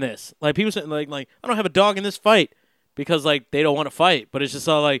in this. Like people say, like I don't have a dog in this fight because like they don't want to fight. But it's just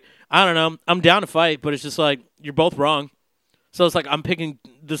all like, I don't know. I'm down to fight, but it's just like you're both wrong. So it's like I'm picking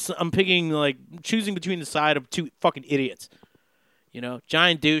like choosing between the side of two fucking idiots. You know,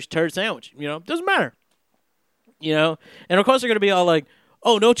 giant douche, turd sandwich. You know, doesn't matter. You know, and of course they're gonna be all like,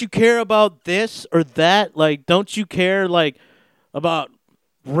 "Oh, don't you care about this or that? Like, don't you care like about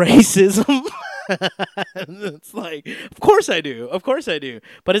racism?" It's like, of course I do. Of course I do.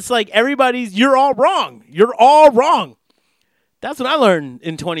 But it's like you're all wrong. You're all wrong. That's what I learned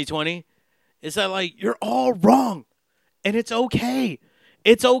in 2020. Is that like you're all wrong. And it's okay.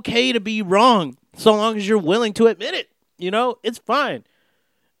 It's okay to be wrong so long as you're willing to admit it. You know, it's fine.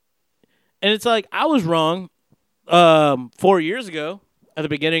 And it's like I was wrong 4 years ago at the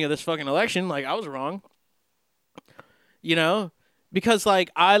beginning of this fucking election. Like I was wrong. You know, because like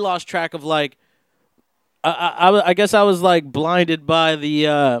I lost track of like I guess I was like blinded by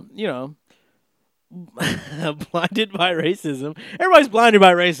the you know, blinded by racism. Everybody's blinded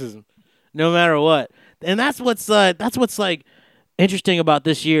by racism, no matter what. And that's what's like interesting about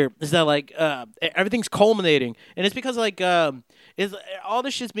this year is that like everything's culminating, and it's because like is all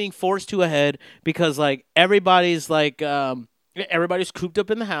this shit's being forced to a head because like everybody's cooped up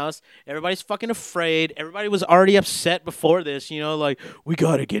in the house. Everybody's fucking afraid. Everybody was already upset before this, you know, like, we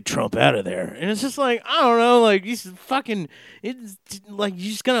got to get Trump out of there. And it's just like, I don't know, like, it's like,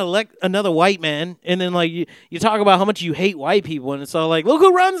 you're just going to elect another white man. And then, like, you talk about how much you hate white people. And it's all like, look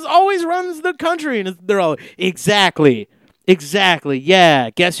who always runs the country. And they're all, exactly. Yeah.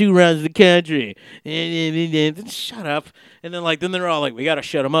 Guess who runs the country? Shut up. And then they're all like, we got to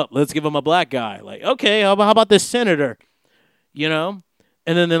shut him up. Let's give him a black guy. Like, okay, how about this senator? You know?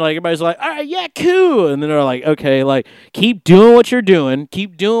 And then like everybody's like, all right, yeah, cool. And then they're like, okay, like keep doing what you're doing.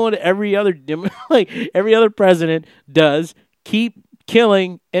 Keep doing what every other president does. Keep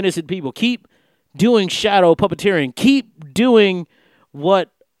killing innocent people. Keep doing shadow puppeteering. Keep doing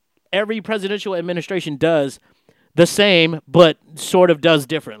what every presidential administration does the same, but sort of does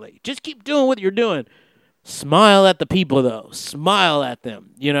differently. Just keep doing what you're doing. Smile at the people, though. Smile at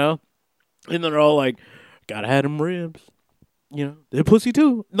them, you know? And they're all like, gotta have them ribs. You know, they're pussy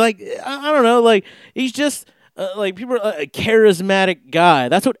too. Like, I don't know. Like, he's just, like, people are a charismatic guy.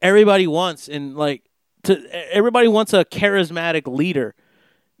 That's what everybody wants. And, like, everybody wants a charismatic leader,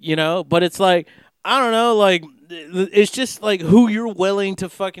 you know? But it's like, I don't know. Like, it's just, like, who you're willing to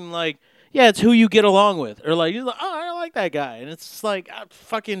fucking, like, yeah, it's who you get along with. Or, like, you're like, oh, I like that guy. And it's just like,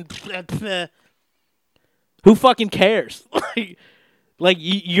 fucking, who fucking cares? like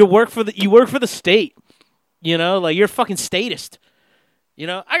you work for the state. You know, like you're a fucking statist. You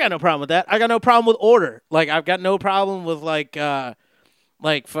know, I got no problem with that. I got no problem with order. Like I've got no problem with like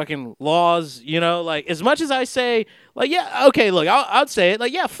fucking laws. You know, like as much as I say, like yeah, okay, look, I'd say it.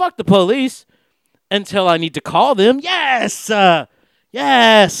 Like yeah, fuck the police until I need to call them. Yes,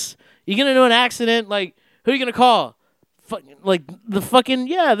 yes. You're gonna do an accident. Like who are you gonna call? Like the fucking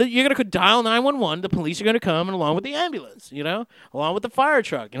you're gonna dial 911. The police are gonna come, and along with the ambulance, you know, along with the fire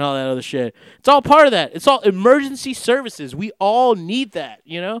truck and all that other shit. It's all part of that. It's all emergency services. We all need that,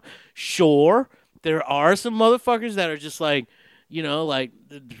 you know. Sure, there are some motherfuckers that are just like, you know, like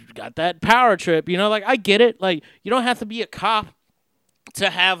got that power trip, you know. Like I get it. Like you don't have to be a cop to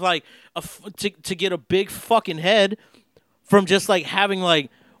have like to get a big fucking head from just like having like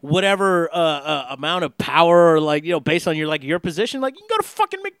whatever amount of power, or like, you know, based on your position. Like you can go to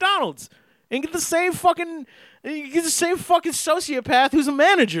fucking McDonald's and get the same fucking sociopath who's a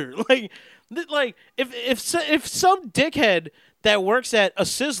manager. Like if some dickhead that works at a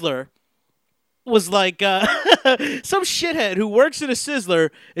Sizzler was like some shithead who works at a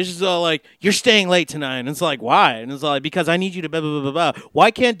Sizzler is just all like, you're staying late tonight, and it's like, why? And it's like, because I need you to blah blah blah blah. Why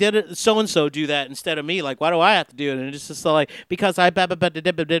can't so and so do that instead of me? Like, why do I have to do it? And it's just like, because I blah blah blah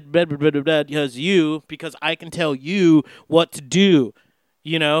blah blah blah blah because I can tell you what to do.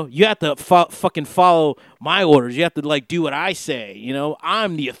 You know, you have to fucking follow my orders. You have to like do what I say. You know,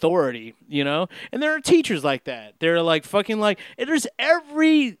 I'm the authority. You know, and there are teachers like that. They're like fucking like. And there's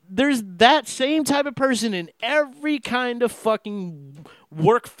that same type of person in every kind of fucking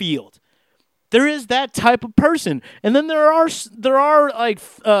work field. There is that type of person, and then there are there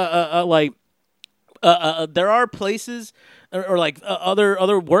are places or like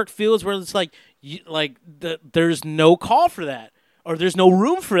other work fields where it's like there's no call for that or there's no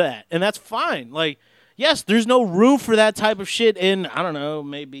room for that, and that's fine. Like, yes, there's no room for that type of shit in, I don't know,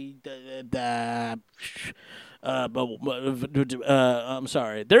 maybe I'm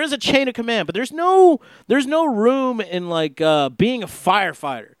sorry. There is a chain of command, but there's no room in like being a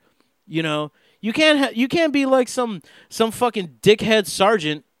firefighter. You know, you can't be like some fucking dickhead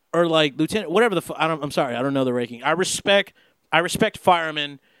sergeant or like lieutenant, whatever I'm sorry, I don't know the ranking. I respect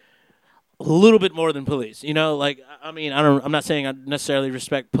firemen a little bit more than police. You know, like, I mean, I'm not saying I necessarily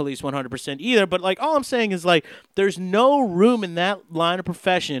respect police 100% either, but like all I'm saying is like there's no room in that line of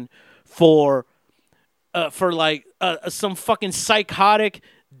profession for like some fucking psychotic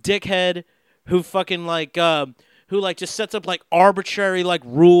dickhead who fucking like who like just sets up like arbitrary like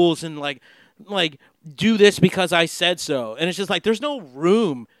rules and like do this because I said so. And it's just like there's no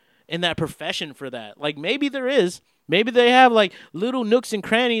room in that profession for that. Like, maybe there is. Maybe they have like little nooks and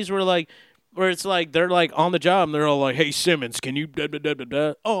crannies where it's like they're like on the job and they're all like, "Hey Simmons, can you blah, blah, blah, blah,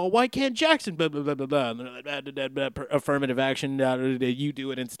 blah. Oh, why can't Jackson blah blah blah blah blah?" And they're like, blah, blah, blah, blah, affirmative action, you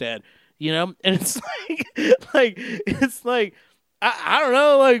do it instead. You know? And it's like I don't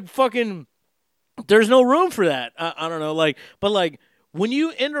know, like fucking there's no room for that. I don't know, like, but like when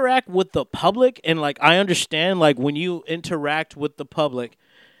you interact with the public, and like I understand like when you interact with the public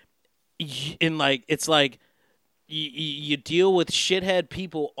in like it's like you deal with shithead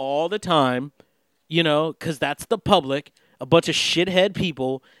people all the time, you know, because that's the public, a bunch of shithead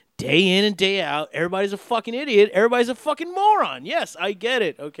people day in and day out. Everybody's a fucking idiot. Everybody's a fucking moron. Yes, I get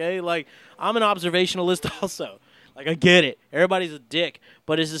it, okay? Like, I'm an observationalist also. Like, I get it. Everybody's a dick.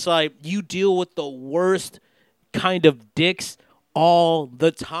 But it's just like, you deal with the worst kind of dicks all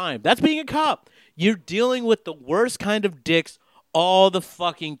the time. That's being a cop. You're dealing with the worst kind of dicks all the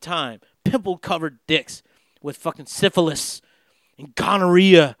fucking time. Pimple-covered dicks with fucking syphilis and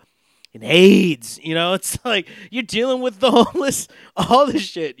gonorrhea and AIDS. You know, it's like you're dealing with the homeless, all this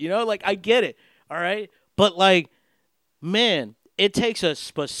shit. You know, like, I get it. All right. But like, man, it takes a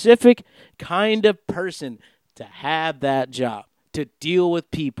specific kind of person to have that job, to deal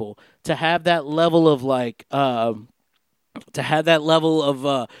with people, to have that level of like,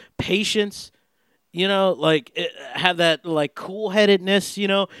 patience, you know, like have that like cool-headedness, you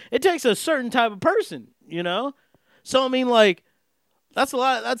know. It takes a certain type of person, you know. So I mean, like, that's a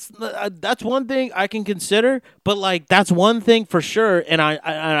lot. That's one thing I can consider, but like that's one thing for sure. And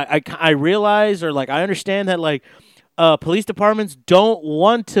I realize, or like I understand that like police departments don't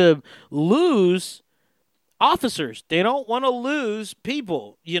want to lose officers. They don't want to lose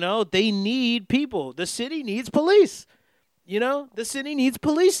people. You know, they need people. The city needs police. You know, the city needs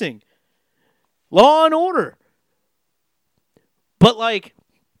policing, law and order. But like,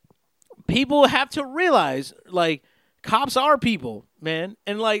 people have to realize, like, cops are people, man.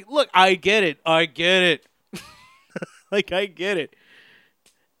 And like, look, I get it. Like, I get it.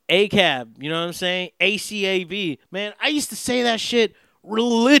 ACAB, you know what I'm saying? ACAB. Man, I used to say that shit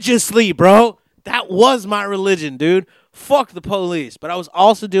religiously, bro. That was my religion, dude. Fuck the police. But I was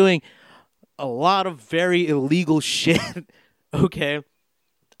also doing a lot of very illegal shit, okay?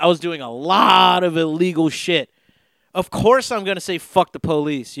 I was doing a lot of illegal shit. Of course I'm going to say fuck the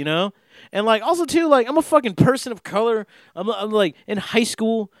police, you know? And like, also too, like, I'm a fucking person of color. I'm like in high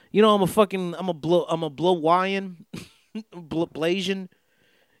school, you know, I'm a Blawaiian, Blasian,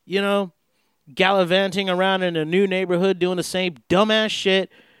 you know, gallivanting around in a new neighborhood doing the same dumbass shit,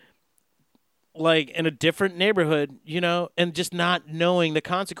 like in a different neighborhood, you know, and just not knowing the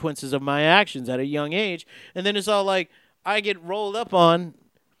consequences of my actions at a young age. And then it's all like, I get rolled up on,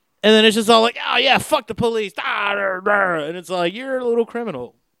 and then it's just all like, oh yeah, fuck the police. And it's like, you're a little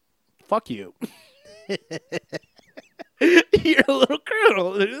criminal. Fuck you. You're a little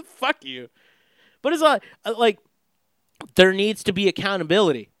criminal. Fuck you. But it's like there needs to be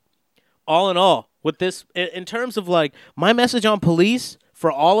accountability. All in all, with this, in terms of like my message on police for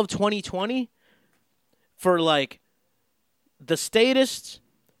all of 2020, for like the statists,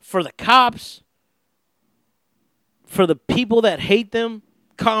 for the cops, for the people that hate them,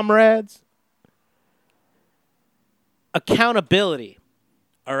 comrades, accountability.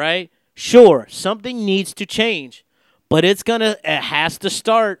 All right? Sure, something needs to change, but it has to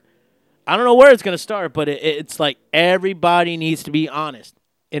start I don't know where it's gonna start, but it's like everybody needs to be honest,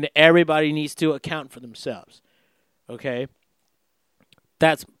 and everybody needs to account for themselves. Okay,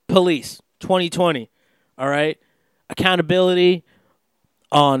 that's police 2020. All right, accountability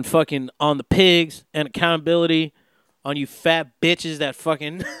on the pigs and accountability on you fat bitches that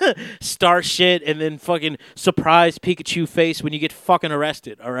fucking start shit and then fucking surprise Pikachu face when you get fucking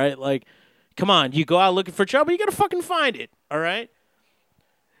arrested. All right, like, come on, you go out looking for trouble, you gotta fucking find it. All right,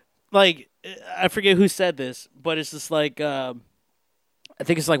 like I forget who said this, but it's just like I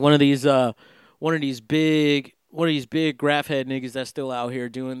think it's like one of these big graph head niggas that's still out here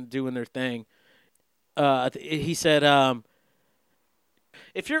doing their thing. He said,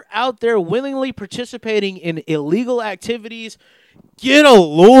 if you're out there willingly participating in illegal activities, get a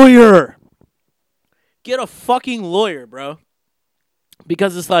lawyer. Get a fucking lawyer, bro.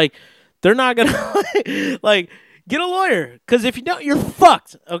 Because it's like they're not gonna like get a lawyer. Because if you don't, you're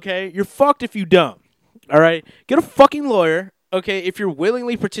fucked. Okay, you're fucked if you don't. All right, get a fucking lawyer. Okay, if you're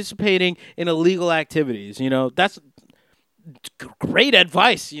willingly participating in illegal activities, that's great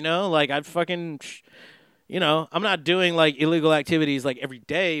advice. Like I'd fucking. I'm not doing like illegal activities like every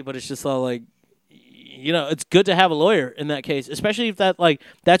day, but it's just all like, it's good to have a lawyer in that case, especially if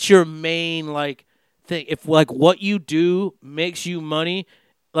that's your main like thing. If like what you do makes you money,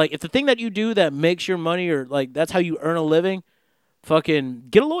 like if the thing that you do that makes your money or like that's how you earn a living, fucking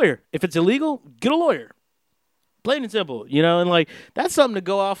get a lawyer. If it's illegal, get a lawyer. Plain and simple, and like that's something to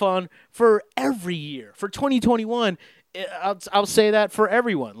go off on for every year for 2021. I'll say that for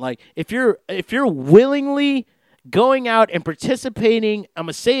everyone. Like if you're willingly going out and participating, I'm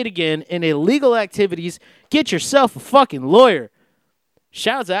gonna say it again, in illegal activities, get yourself a fucking lawyer.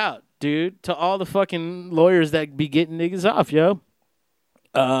 Shouts out, dude, to all the fucking lawyers that be getting niggas off, yo.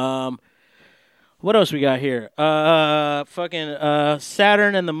 What else we got here?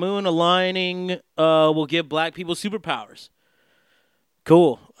 Saturn and the moon aligning will give black people superpowers.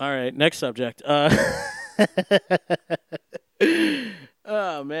 Cool. All right, next subject.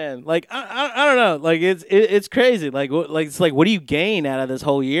 Oh man, like I don't know, like it's crazy. Like it's like what do you gain out of this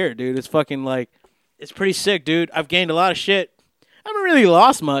whole year, dude? It's fucking like it's pretty sick, dude. I've gained a lot of shit. I haven't really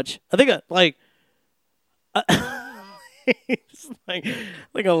lost much. I think it's like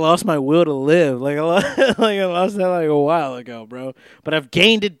I lost my will to live. Like I lost that like a while ago, bro. But I've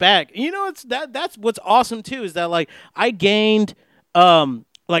gained it back. That's what's awesome too is that like I gained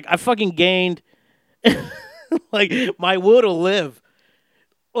like I fucking gained like my will to live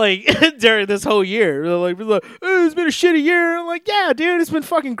like during this whole year. Like oh, it's been a shitty year. I'm like, yeah, dude, it's been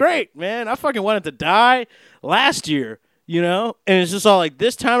fucking great, man. I fucking wanted to die last year, and it's just all like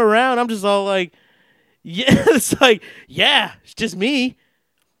this time around I'm just all like, yeah, it's like, yeah, it's just me,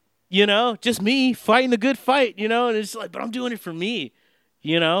 just me fighting the good fight, and it's like, but I'm doing it for me,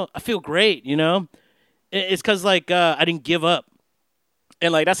 I feel great, it's because like I didn't give up.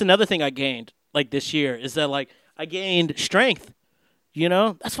 And like that's another thing I gained like this year is that like I gained strength,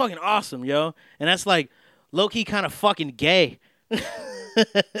 that's fucking awesome, yo. And that's like low key kind of fucking gay.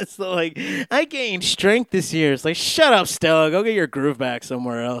 So like I gained strength this year. It's like, shut up, Stella, go get your groove back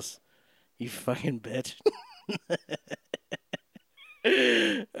somewhere else. You fucking bitch.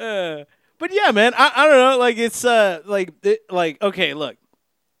 But yeah, man, I don't know. Like it's like okay, look,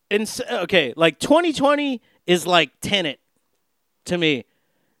 okay, like 2020 is like Tenet to me,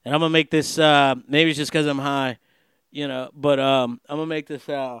 and I'm gonna make this. Maybe it's just because I'm high, but I'm gonna make this.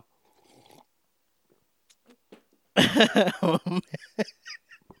 I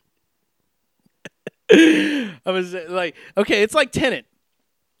was like, okay, it's like Tenet.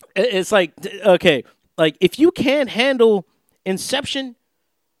 It's like, okay, like if you can't handle Inception,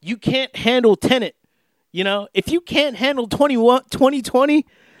 you can't handle Tenet. If you can't handle 2020,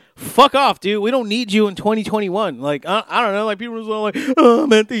 fuck off, dude. We don't need you in 2021. Like, I don't know. Like, people are like, oh,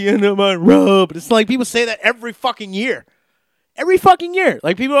 I'm at the end of my rope. It's like people say that every fucking year. Every fucking year.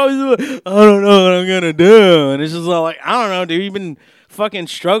 Like, people always like, I don't know what I'm going to do. And it's just all like, I don't know, dude. You've been fucking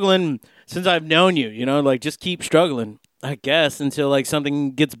struggling since I've known you, Like, just keep struggling. I guess, until like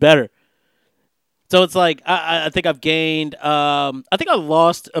something gets better. So it's like I think I've gained. I think I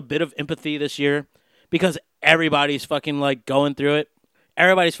lost a bit of empathy this year because everybody's fucking like going through it.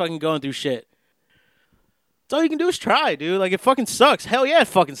 Everybody's fucking going through shit. So all you can do is try, dude. Like it fucking sucks. Hell yeah, it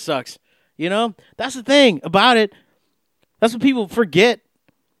fucking sucks. That's the thing about it. That's what people forget.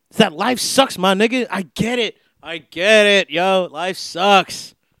 Is that life sucks, my nigga. I get it, yo. Life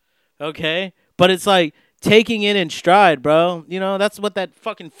sucks. Okay, but it's like. Taking it in stride, bro. That's what that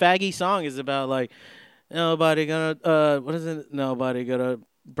fucking faggy song is about. Like, nobody gonna, what is it? Nobody gonna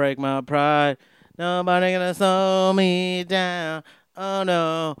break my pride. Nobody gonna slow me down. Oh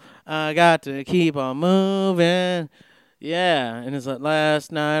no, I got to keep on moving. Yeah, and it's like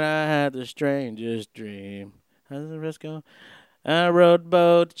last night I had the strangest dream. How does the rest go? I rode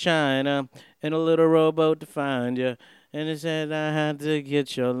boat to China in a little rowboat to find you. And it said I had to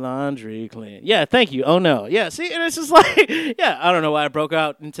get your laundry clean. Yeah, thank you. Oh no. Yeah, see, and it's just like, yeah, I don't know why I broke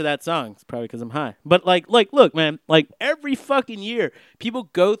out into that song. It's probably because I'm high. But look, man, like every fucking year, people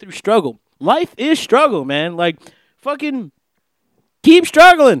go through struggle. Life is struggle, man. Like, fucking keep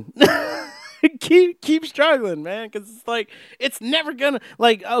struggling. keep struggling, man. Because it's like it's never gonna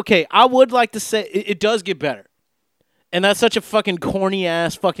like. Okay, I would like to say it does get better. And that's such a fucking corny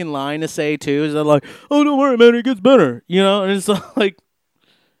ass fucking line to say too. Is that like, oh, don't worry, man, it gets better, you know? And it's like,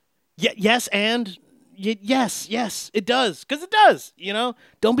 yes, and yes, it does, cause it does, you know.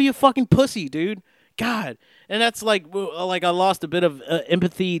 Don't be a fucking pussy, dude. God, and that's like I lost a bit of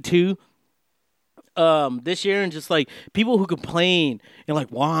empathy too this year, and just like people who complain and like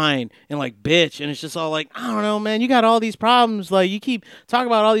whine and like bitch, and it's just all like, I don't know, man, you got all these problems, like you keep talking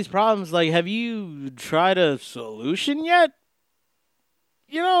about all these problems, like have you tried a solution yet?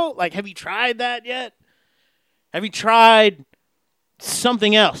 You know, like have you tried that yet? Have you tried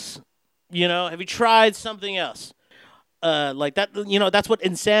something else? You know, have you tried something else? Like that, you know, that's what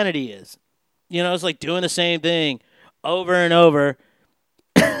insanity is. You know, it's like doing the same thing over and over.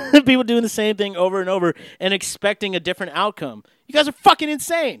 People doing the same thing over and over and expecting a different outcome. You guys are fucking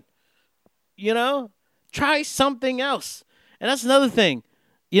insane. You know? Try something else. And that's another thing.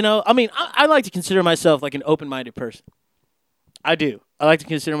 You know, I mean, I like to consider myself like an open-minded person. I do. I like to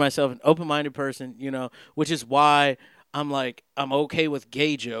consider myself an open-minded person, you know, which is why I'm okay with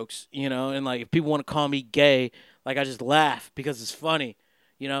gay jokes, you know, and like if people want to call me gay, like I just laugh because it's funny.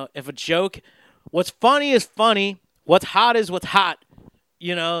 You know, if a joke, what's funny is funny, what's hot is what's hot.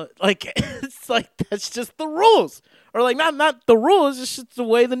 You know, like it's like that's just the rules, or like not the rules. It's just the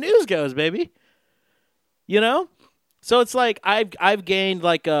way the news goes, baby. You know, so it's like I've gained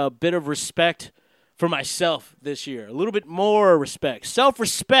like a bit of respect for myself this year, a little bit more respect,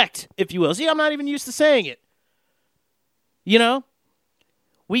 self-respect, if you will. See, I'm not even used to saying it. You know,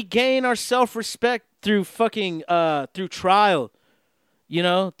 we gain our self-respect through fucking through trial. You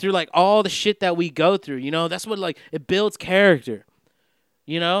know, through like all the shit that we go through. You know, that's what like it builds character.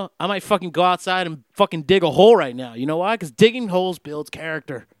 You know, I might fucking go outside and fucking dig a hole right now. You know why? Because digging holes builds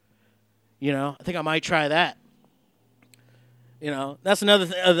character. You know, I think I might try that. You know, that's another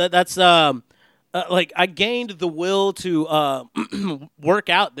thing. That's like I gained the will to work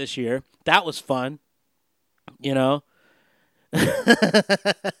out this year. That was fun. You know,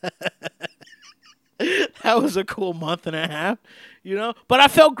 that was a cool month and a half. You know, but I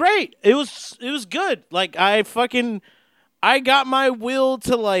felt great. It was good. Like I got my will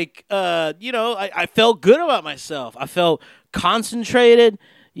to like, you know, I felt good about myself. I felt concentrated,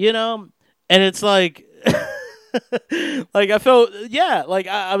 you know, and it's like, like I felt, yeah, like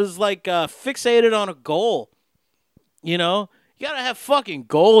I was like fixated on a goal, you know. You gotta have fucking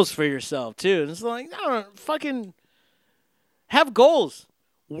goals for yourself too. And it's like, no, fucking have goals.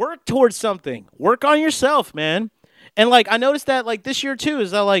 Work towards something. Work on yourself, man. And like I noticed that like this year too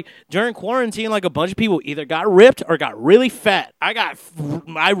is that like during quarantine like a bunch of people either got ripped or got really fat.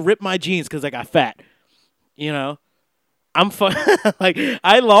 I ripped my jeans because I got fat. You know, like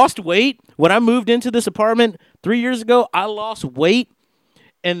I lost weight when I moved into this apartment 3 years ago. I lost weight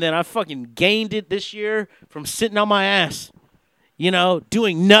and then I fucking gained it this year from sitting on my ass. You know,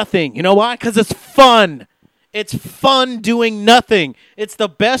 doing nothing. You know why? Because it's fun. It's fun doing nothing. It's the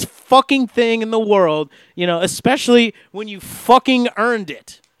best fucking thing in the world, you know, especially when you fucking earned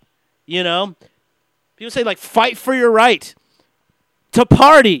it. You know? People say, like, fight for your right to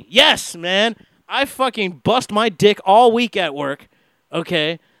party. Yes, man. I fucking bust my dick all week at work,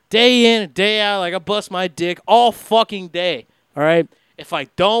 okay? Day in, day out, like, I bust my dick all fucking day, all right? If I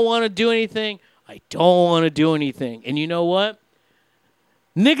don't want to do anything, I don't want to do anything. And you know what?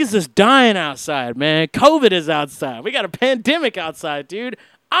 Niggas is dying outside, man. COVID is outside. We got a pandemic outside, dude.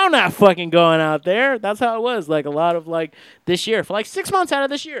 I'm not fucking going out there. That's how it was, like, a lot of, like, this year. For, like, 6 months out of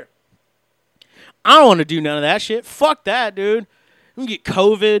this year. I don't want to do none of that shit. Fuck that, dude. We can get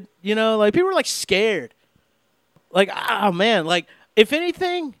COVID, you know? Like, people are, like, scared. Like, oh, man. Like, if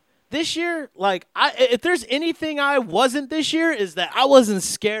anything, this year, like, if there's anything I wasn't this year, is that I wasn't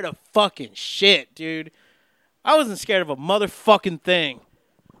scared of fucking shit, dude. I wasn't scared of a motherfucking thing.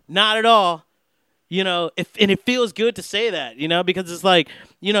 Not at all. You know, and it feels good to say that, you know, because it's like,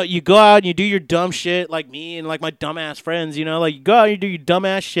 you know, you go out and you do your dumb shit like me and like my dumbass friends, you know, like you go out and you do your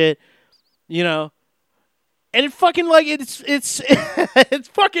dumbass shit, you know, and it fucking like it's it's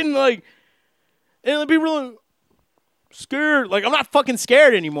fucking like, and it'll be really, Scared. Like, I'm not fucking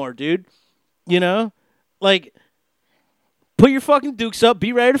scared anymore, dude. You know? Like, put your fucking dukes up.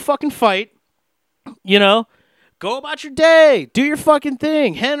 Be ready to fucking fight. You know? Go about your day. Do your fucking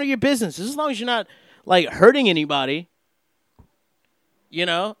thing. Handle your business. As long as you're not, like, hurting anybody. You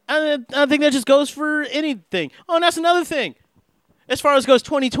know? And I think that just goes for anything. Oh, and that's another thing. As far as goes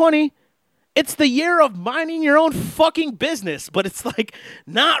 2020, it's the year of minding your own fucking business. But it's, like,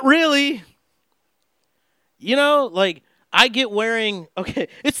 not really. You know? Like, I get wearing... Okay,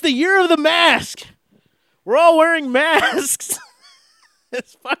 it's the year of the mask. We're all wearing masks.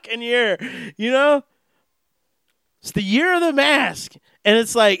 This fucking year. You know? It's the year of the mask. And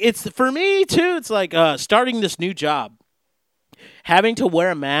it's like, it's for me too, it's like starting this new job. Having to wear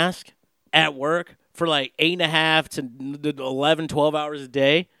a mask at work for like 8.5 to 11, 12 hours a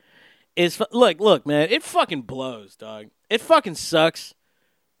day is, look, man, it fucking blows, dog. It fucking sucks.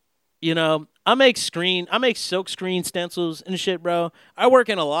 You know, I make silk screen stencils and shit, bro. I work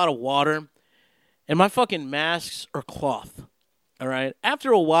in a lot of water and my fucking masks are cloth. All right.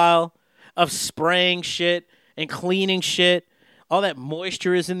 After a while of spraying shit and cleaning shit, all that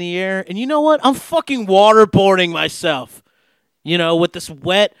moisture is in the air. And you know what? I'm fucking waterboarding myself, you know, with this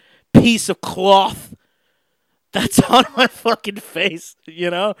wet piece of cloth that's on my fucking face, you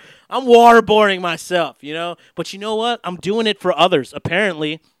know? I'm waterboarding myself, you know? But you know what? I'm doing it for others.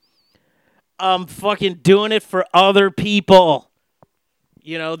 Apparently, I'm fucking doing it for other people.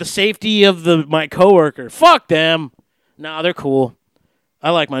 You know, the safety of my coworker. Fuck them. Nah, they're cool. I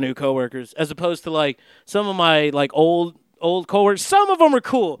like my new coworkers, as opposed to like some of my like old coworkers. Some of them are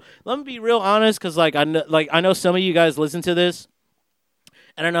cool. Let me be real honest, because like I know some of you guys listen to this,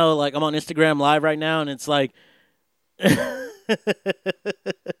 and I know like I'm on Instagram Live right now, and it's like I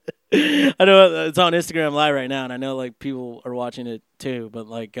know it's on Instagram Live right now, and I know like people are watching it too. But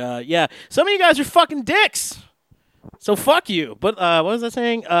like yeah, some of you guys are fucking dicks. So fuck you. But what was I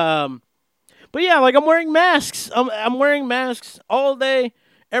saying? But yeah, like I'm wearing masks. I'm wearing masks all day,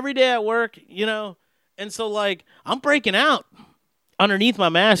 every day at work, you know. And so like I'm breaking out underneath my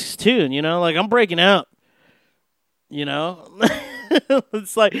masks too, you know. Like I'm breaking out, you know.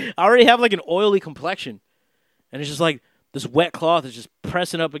 It's like I already have like an oily complexion, and it's just like this wet cloth is just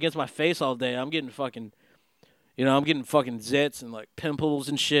pressing up against my face all day. I'm getting fucking zits and like pimples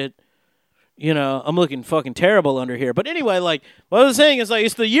and shit. You know, I'm looking fucking terrible under here. But anyway, like, what I was saying is, like,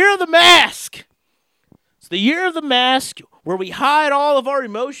 it's the year of the mask. It's the year of the mask where we hide all of our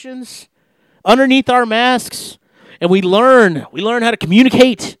emotions underneath our masks. And we learn how to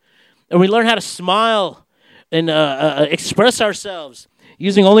communicate. And we learn how to smile and express ourselves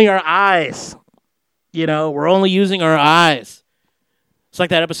using only our eyes. You know, we're only using our eyes. It's like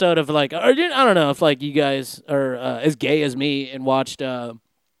that episode of, like, I don't know if, like, you guys are as gay as me and watched...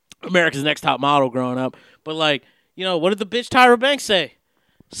 America's Next Top Model growing up. But, like, you know, what did the bitch Tyra Banks say?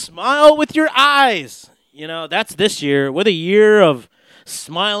 Smile with your eyes. You know, that's this year. With a year of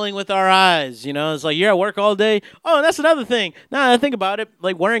smiling with our eyes. You know, it's like you're at work all day. Oh, and that's another thing. Now I think about it,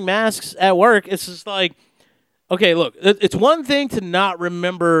 like wearing masks at work, it's just like, okay, look, it's one thing to not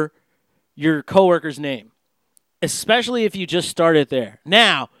remember your coworker's name, especially if you just started there.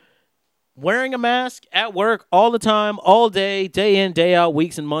 Now, wearing a mask at work all the time, all day, day in, day out,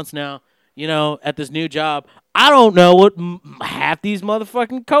 weeks and months now, you know, at this new job, I don't know what half these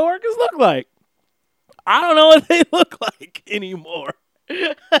motherfucking coworkers look like. I don't know what they look like anymore.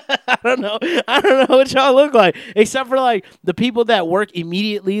 I don't know what y'all look like, except for like the people that work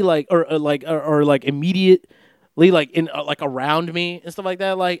immediately, like or immediately like in like around me and stuff like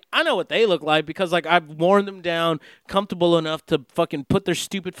that. Like I know what they look like because like I've worn them down comfortable enough to fucking put their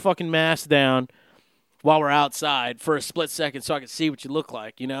stupid fucking masks down while we're outside for a split second so I can see what you look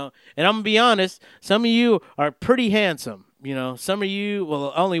like, you know? And I'm gonna be honest, some of you are pretty handsome, you know? Some of you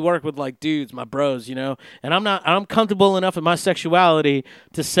will only work with like dudes, my bros, you know? And I'm comfortable enough in my sexuality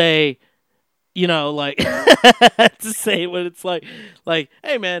to say, you know, like to say what it's like,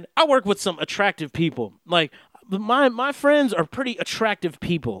 hey man, I work with some attractive people. Like my friends are pretty attractive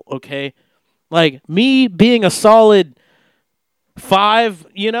people, okay? Like me being a solid 5,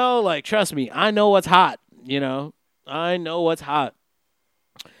 you know, like trust me, I know what's hot, you know. I know what's hot.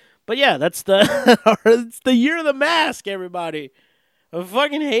 But yeah, that's it's the year of the mask, everybody. I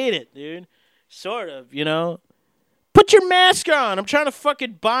fucking hate it, dude. Sort of, you know. Put your mask on. I'm trying to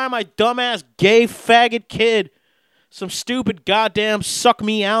fucking buy my dumbass gay faggot kid some stupid goddamn suck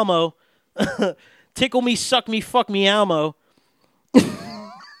me Almo. Tickle me, suck me, fuck me Almo.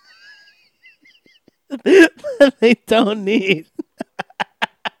 They don't need.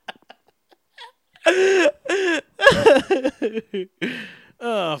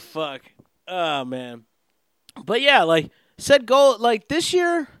 Oh, fuck. Oh, man. But yeah, like said goal, like this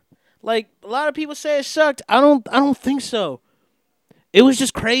year, like a lot of people say it sucked. I don't think so. It was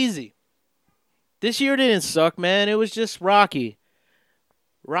just crazy. This year didn't suck, man. It was just rocky.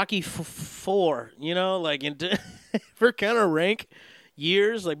 Four, like for kind of rank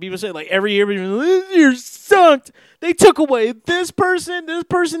years, like people say, like every year, this year sucked. They took away this person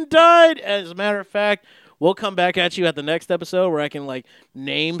died. As a matter of fact, we'll come back at you at the next episode where I can like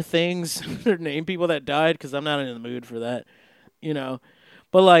name things or name people that died because I'm not in the mood for that, you know.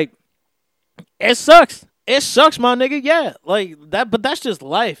 But like, it sucks. It sucks, my nigga. Yeah, like that. But that's just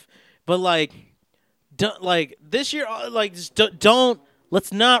life. But like, like this year, like just don't.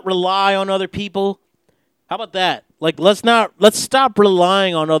 Let's not rely on other people. How about that? Like, let's stop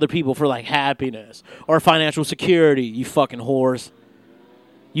relying on other people for like happiness or financial security. You fucking whores.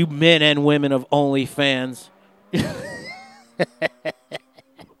 You men and women of OnlyFans.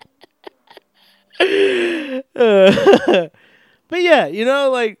 But yeah,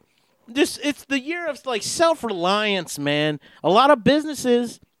 like just it's the year of like self-reliance, man. A lot of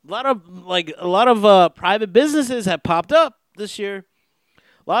businesses, a lot of private businesses have popped up this year.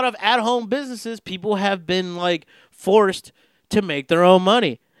 A lot of at-home businesses, people have been like forced to make their own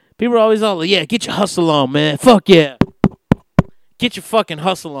money. People are always all like, yeah, get your hustle on, man. Fuck yeah. Get your fucking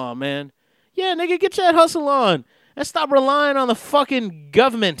hustle on, man. Yeah, nigga, get your hustle on. And stop relying on the fucking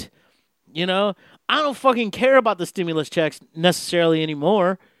government. I don't fucking care about the stimulus checks necessarily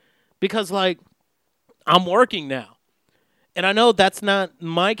anymore because, like, I'm working now. And I know that's not,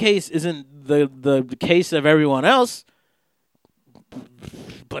 my case isn't the case of everyone else.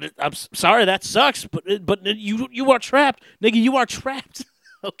 But I'm sorry, that sucks. But you are trapped, nigga. You are trapped.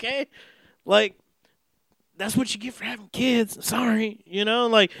 Okay, like that's what you get for having kids. Sorry,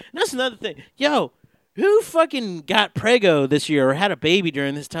 like that's another thing. Yo, who fucking got prego this year or had a baby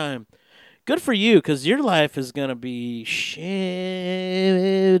during this time? Good for you, because your life is gonna be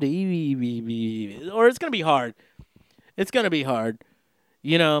shit, or it's gonna be hard. It's gonna be hard,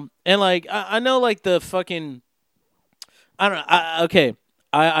 And like I know, like the fucking. I don't know. Okay,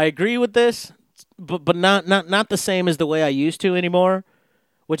 I agree with this, but not the same as the way I used to anymore.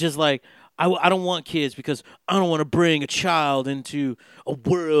 Which is like I don't want kids because I don't want to bring a child into a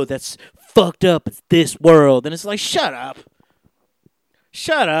world that's fucked up as this world. And it's like, shut up.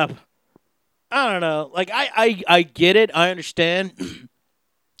 I don't know. Like I get it. I understand.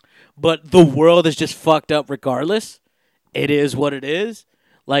 But the world is just fucked up regardless. It is what it is.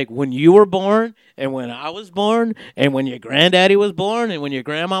 Like when you were born and when I was born and when your granddaddy was born and when your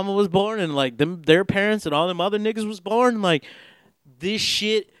grandmama was born and like their parents and all them other niggas was born, like this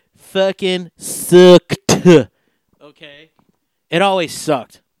shit fucking sucked. Okay? It always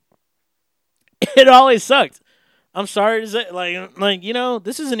sucked. It always sucked. I'm sorry to say,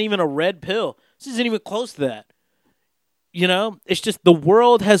 this isn't even a red pill. This isn't even close to that. It's just the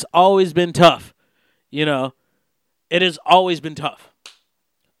world has always been tough. It has always been tough.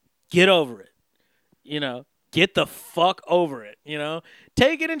 Get over it. Get the fuck over it.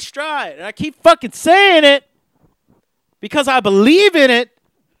 Take it in stride. And I keep fucking saying it because I believe in it.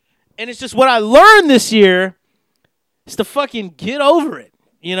 And it's just what I learned this year is to fucking get over it.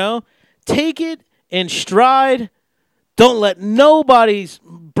 Take it in stride. Don't let nobody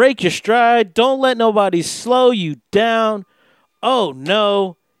break your stride. Don't let nobody slow you down. Oh,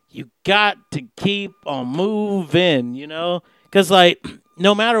 no. You got to keep on moving, Because, like,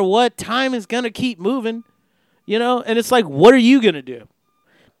 no matter what, time is going to keep moving, And it's like, what are you going to do?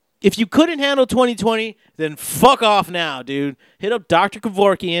 If you couldn't handle 2020, then fuck off now, dude. Hit up Dr.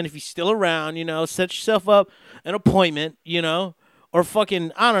 Kevorkian if he's still around, Set yourself up an appointment, Or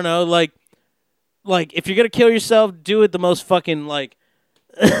fucking, I don't know, like if you're going to kill yourself, do it the most fucking, like,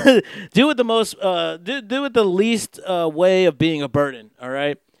 do it the least way of being a burden, all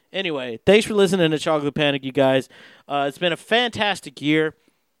right? Anyway, thanks for listening to Chocolate Panic, you guys. It's been a fantastic year.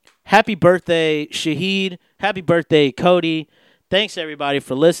 Happy birthday, Shahid. Happy birthday, Cody. Thanks, everybody,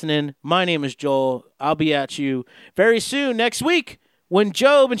 for listening. My name is Joel. I'll be at you very soon next week when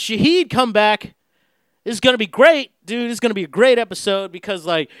Job and Shahid come back. It's going to be great, dude. It's going to be a great episode because,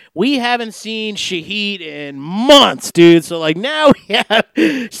 like, we haven't seen Shahid in months, dude. So, like, now we have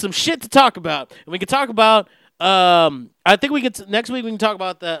some shit to talk about. And we can talk about, I think next week we can talk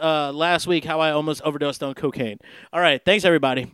about the last week, how I almost overdosed on cocaine. All right. Thanks, everybody.